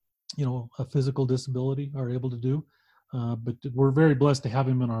 a physical disability are able to do. But we're very blessed to have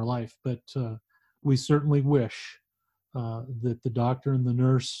him in our life. But we certainly wish that the doctor and the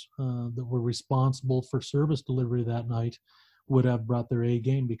nurse that were responsible for service delivery that night would have brought their A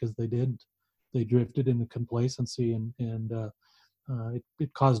game, because they didn't. They drifted into complacency, and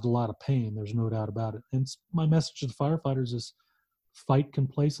it caused a lot of pain. There's no doubt about it. And my message to the firefighters is, fight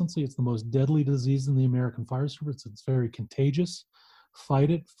complacency. It's the most deadly disease in the American Fire Service. It's very contagious.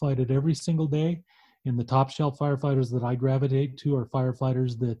 Fight it every single day. And the top shelf firefighters that I gravitate to are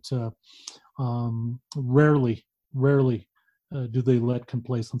firefighters that rarely do they let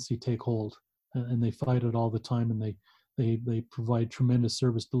complacency take hold, and they fight it all the time, and they provide tremendous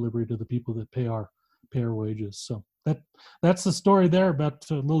service delivery to the people that pay our wages. So that's the story there about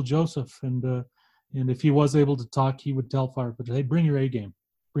little Joseph, and if he was able to talk, he would tell firefighters, "Hey, bring your A game,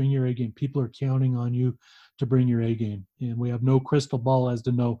 bring your A game. People are counting on you to bring your A game." And we have no crystal ball as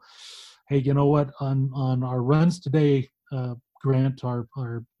to know, hey, you know what? On our runs today, Grant, our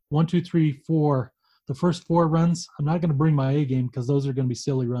 1, 2, 3, 4. The first 4 runs, I'm not going to bring my A game because those are going to be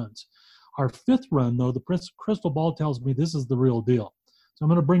silly runs. Our 5th run, though, the crystal ball tells me this is the real deal. So I'm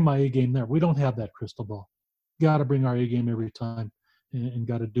going to bring my A game there. We don't have that crystal ball. Got to bring our A game every time, and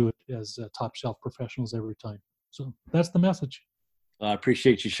got to do it as top shelf professionals every time. So that's the message. I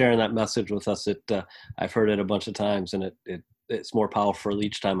appreciate you sharing that message with us. I've heard it a bunch of times, and it's more powerful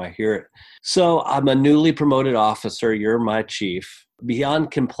each time I hear it. So I'm a newly promoted officer. You're my chief. Beyond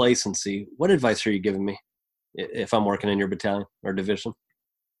complacency, what advice are you giving me if I'm working in your battalion or division?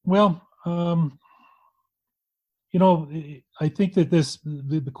 Well, I think that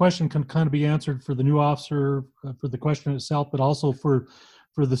the question can kind of be answered for the new officer, for the question itself, but also for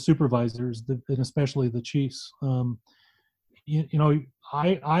the supervisors, and especially the chiefs.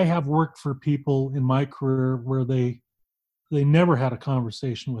 I have worked for people in my career where they never had a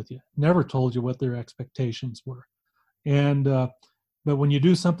conversation with you, never told you what their expectations were. And, but when you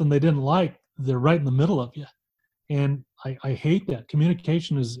do something they didn't like, they're right in the middle of you. And I hate that.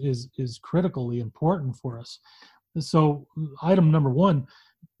 Communication is critically important for us. So item number 1,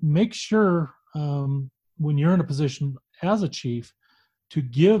 make sure when you're in a position as a chief to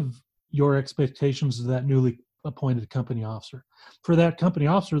give your expectations to that newly appointed company officer. For that company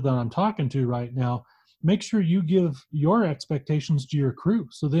officer that I'm talking to right now, make sure you give your expectations to your crew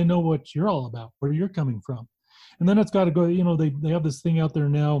so they know what you're all about, where you're coming from. And then it's got to go, they have this thing out there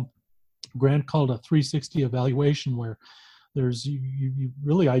now, Grant, called a 360 evaluation, where there's you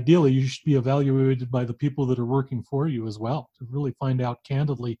really, ideally, you should be evaluated by the people that are working for you as well, to really find out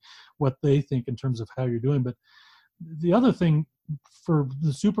candidly what they think in terms of how you're doing. But the other thing, for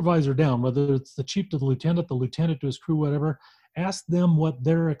the supervisor down, whether it's the chief to the lieutenant to his crew, whatever, ask them what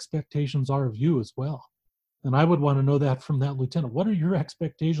their expectations are of you as well. And I would want to know that from that lieutenant. What are your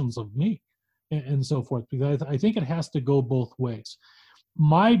expectations of me? And so forth, because I think it has to go both ways.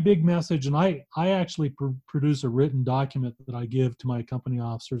 My big message, and I actually produce a written document that I give to my company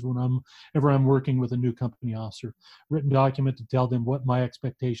officers whenever I'm working with a new company officer, written document to tell them what my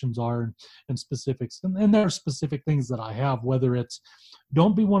expectations are and specifics. And there are specific things that I have, whether it's,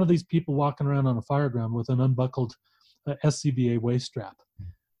 don't be one of these people walking around on a fire ground with an unbuckled SCBA waist strap.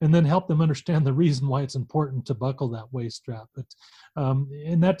 And then help them understand the reason why it's important to buckle that waist strap. But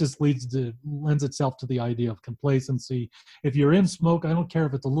and that just lends itself to the idea of complacency. If you're in smoke, I don't care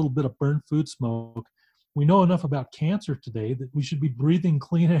if it's a little bit of burnt food smoke. We know enough about cancer today that we should be breathing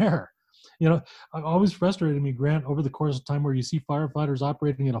clean air. It always frustrated me, Grant, over the course of time, where you see firefighters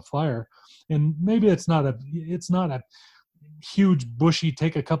operating in a fire, and maybe it's not a huge bushy,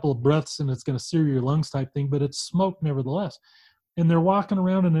 take a couple of breaths and it's going to sear your lungs type thing, but it's smoke nevertheless. And they're walking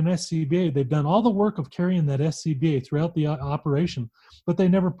around in an SCBA. They've done all the work of carrying that SCBA throughout the operation, but they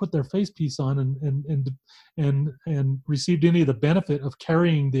never put their face piece on and received any of the benefit of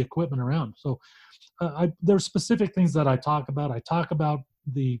carrying the equipment around. So there's specific things that I talk about. I talk about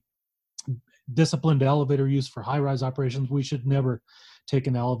the disciplined elevator use for high-rise operations. We should never take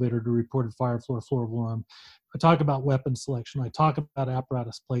an elevator to reported fire floor alarm. I talk about weapon selection. I talk about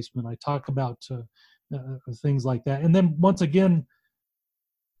apparatus placement. I talk about things like that. And then once again,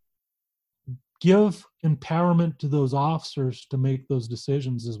 give empowerment to those officers to make those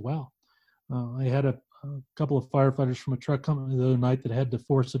decisions as well. I had a couple of firefighters from a truck company the other night that had to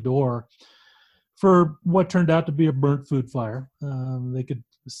force a door for what turned out to be a burnt food fire. They could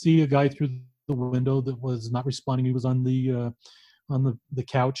see a guy through the window that was not responding. He was on the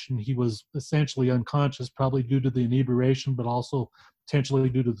couch, and he was essentially unconscious, probably due to the inebriation, but also potentially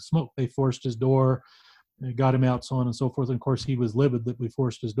due to the smoke. They forced his door, got him out, so on and so forth. And of course, he was livid that we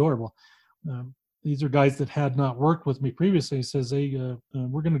forced his door. Well, these are guys that had not worked with me previously. He says, hey,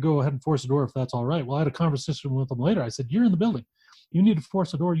 we're going to go ahead and force the door if that's all right. Well, I had a conversation with them later. I said, you're in the building. You need to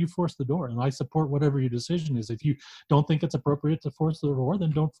force the door, you force the door. And I support whatever your decision is. If you don't think it's appropriate to force the door,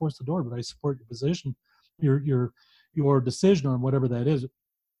 then don't force the door. But I support your position, your decision on whatever that is.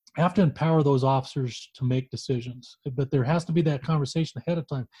 have to empower those officers to make decisions, but there has to be that conversation ahead of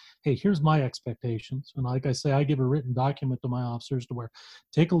time. Hey, here's my expectations. And like I say, I give a written document to my officers to where,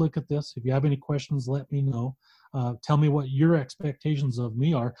 take a look at this. If you have any questions, let me know. Tell me what your expectations of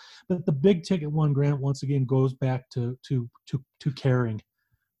me are. But the big ticket one, Grant, once again, goes back to caring.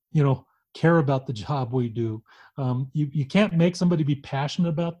 Care about the job we do. You can't make somebody be passionate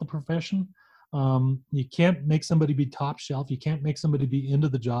about the profession. You can't make somebody be top shelf. You can't make somebody be into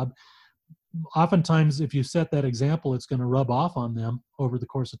the job. Oftentimes, if you set that example, it's going to rub off on them over the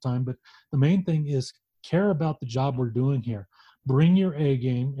course of time. But the main thing is care about the job we're doing here. Bring your A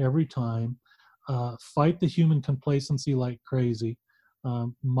game every time. Fight the human complacency like crazy.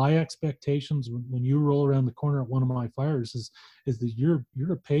 My expectations when you roll around the corner at one of my fires is that you're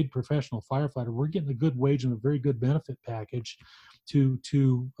a paid professional firefighter. We're getting a good wage and a very good benefit package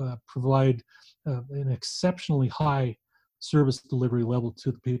to provide an exceptionally high service delivery level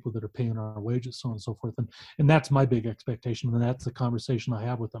to the people that are paying our wages, so on and so forth. And that's my big expectation, and that's the conversation I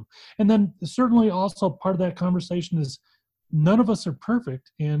have with them. And then certainly also part of that conversation is none of us are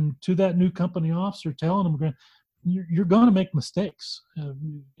perfect. And to that new company officer, telling them, you're going to make mistakes.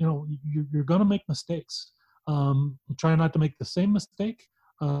 You're going to make mistakes. Try not to make the same mistake,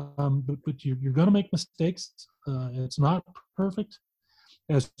 but you're going to make mistakes. It's not perfect.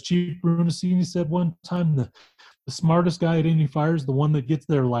 As Chief Brunacini said one time, the smartest guy at any fire is the one that gets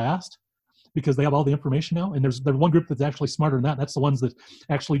there last, because they have all the information now. And there's one group that's actually smarter than that. That's the ones that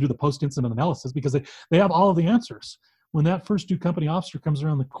actually do the post-incident analysis, because they have all of the answers. When that first new company officer comes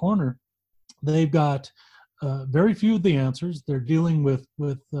around the corner, they've got very few of the answers. They're dealing with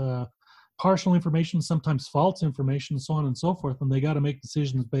partial information, sometimes false information, so on and so forth, and they got to make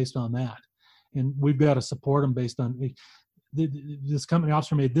decisions based on that. And we've got to support them based on this company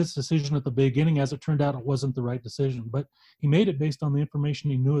officer made this decision at the beginning. As it turned out, it wasn't the right decision, but he made it based on the information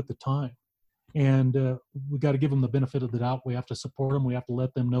he knew at the time. And we got to give them the benefit of the doubt. We have to support them. We have to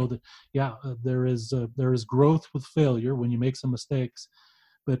let them know that, there is growth with failure when you make some mistakes.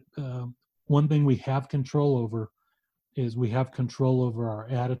 But one thing we have control over is we have control over our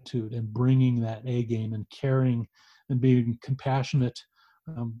attitude and bringing that A game and caring and being compassionate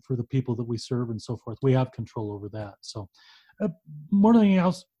for the people that we serve and so forth. We have control over that. So more than anything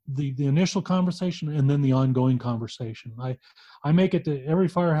else, the initial conversation and then the ongoing conversation. I make it to every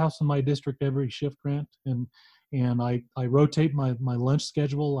firehouse in my district, every shift, Grant, and I rotate my lunch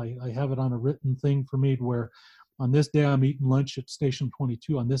schedule. I have it on a written thing for me where on this day I'm eating lunch at Station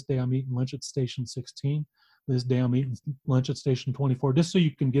 22. On this day I'm eating lunch at Station 16. This day I'm eating lunch at Station 24, just so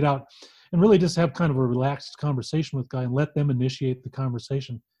you can get out and really just have kind of a relaxed conversation with guy and let them initiate the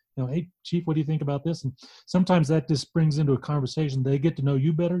conversation. Hey, Chief, what do you think about this? And sometimes that just springs into a conversation. They get to know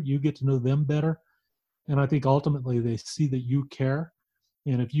you better. You get to know them better. And I think ultimately they see that you care.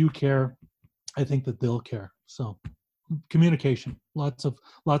 And if you care, I think that they'll care. So communication, lots of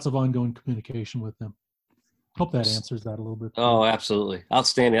ongoing communication with them. Hope that answers that a little bit. Oh, absolutely.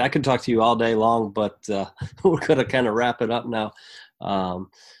 Outstanding. I could talk to you all day long, but we're going to kind of wrap it up now.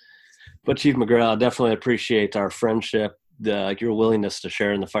 But Chief McGrail, I definitely appreciate our friendship, your willingness to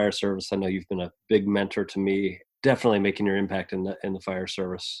share in the fire service. I know you've been a big mentor to me, definitely making your impact in the fire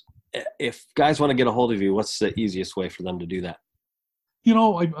service. If guys want to get a hold of you, what's the easiest way for them to do that? I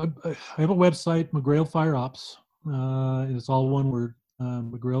have a website, McGrail Fire Ops. It's all one word,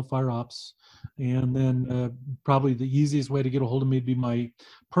 McGrail Fire Ops. And then probably the easiest way to get a hold of me would be my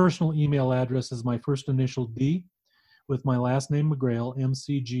personal email address is my first initial D with my last name, McGrail,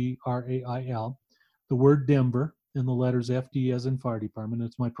 McGrail, the word Denver, and the letters FD as in fire department.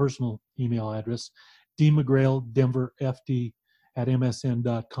 It's my personal email address, DMcGrail, Denver, FD at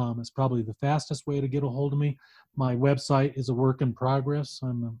msn.com. It's probably the fastest way to get a hold of me. My website is a work in progress.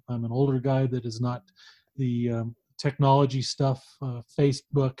 I'm an older guy that is not the technology stuff,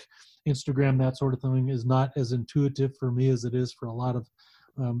 Facebook, Instagram, that sort of thing is not as intuitive for me as it is for a lot of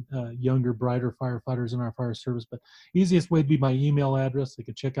younger, brighter firefighters in our fire service. But easiest way would be my email address. They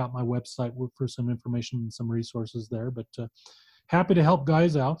could check out my website for some information and some resources there. But happy to help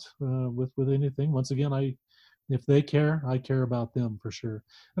guys out with anything. Once again, if they care, I care about them for sure.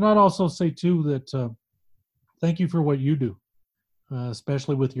 And I'd also say too that thank you for what you do.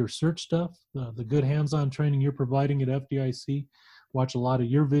 Especially with your search stuff, the good hands-on training you're providing at FDIC. Watch a lot of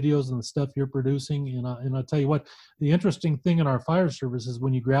your videos and the stuff you're producing. And I'll tell you what, the interesting thing in our fire service is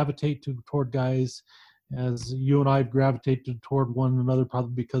when you gravitate toward guys, as you and I have gravitated toward one another,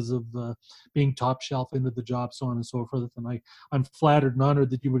 probably because of being top shelf into the job, so on and so forth. And I'm flattered and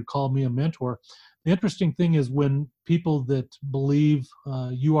honored that you would call me a mentor. The interesting thing is when people that believe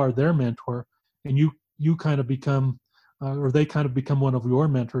you are their mentor and you kind of become or they kind of become one of your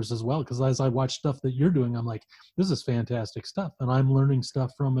mentors as well. Because as I watch stuff that you're doing, I'm like, this is fantastic stuff, and I'm learning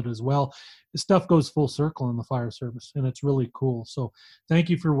stuff from it as well. The stuff goes full circle in the fire service, and it's really cool. So thank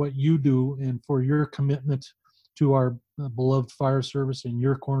you for what you do and for your commitment to our beloved fire service in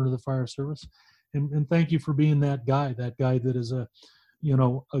your corner of the fire service. And thank you for being that guy that is a,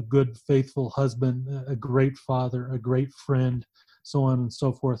 a good, faithful husband, a great father, a great friend, so on and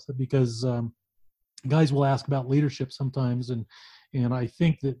so forth. Because guys will ask about leadership sometimes, and I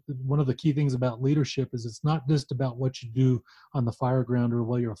think that one of the key things about leadership is it's not just about what you do on the fire ground or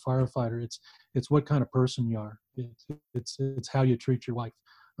while you're a firefighter. It's what kind of person you are. It's how you treat your wife.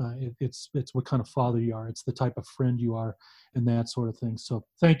 It's what kind of father you are. It's the type of friend you are, and that sort of thing. So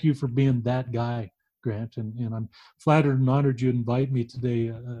thank you for being that guy, Grant, and I'm flattered and honored you invite me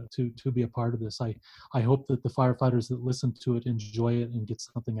today to be a part of this. I hope that the firefighters that listen to it enjoy it and get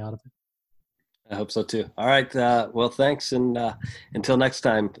something out of it. I hope so too. All right. Well, thanks. And until next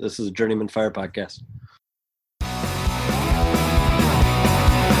time, this is a Journeyman Fire Podcast.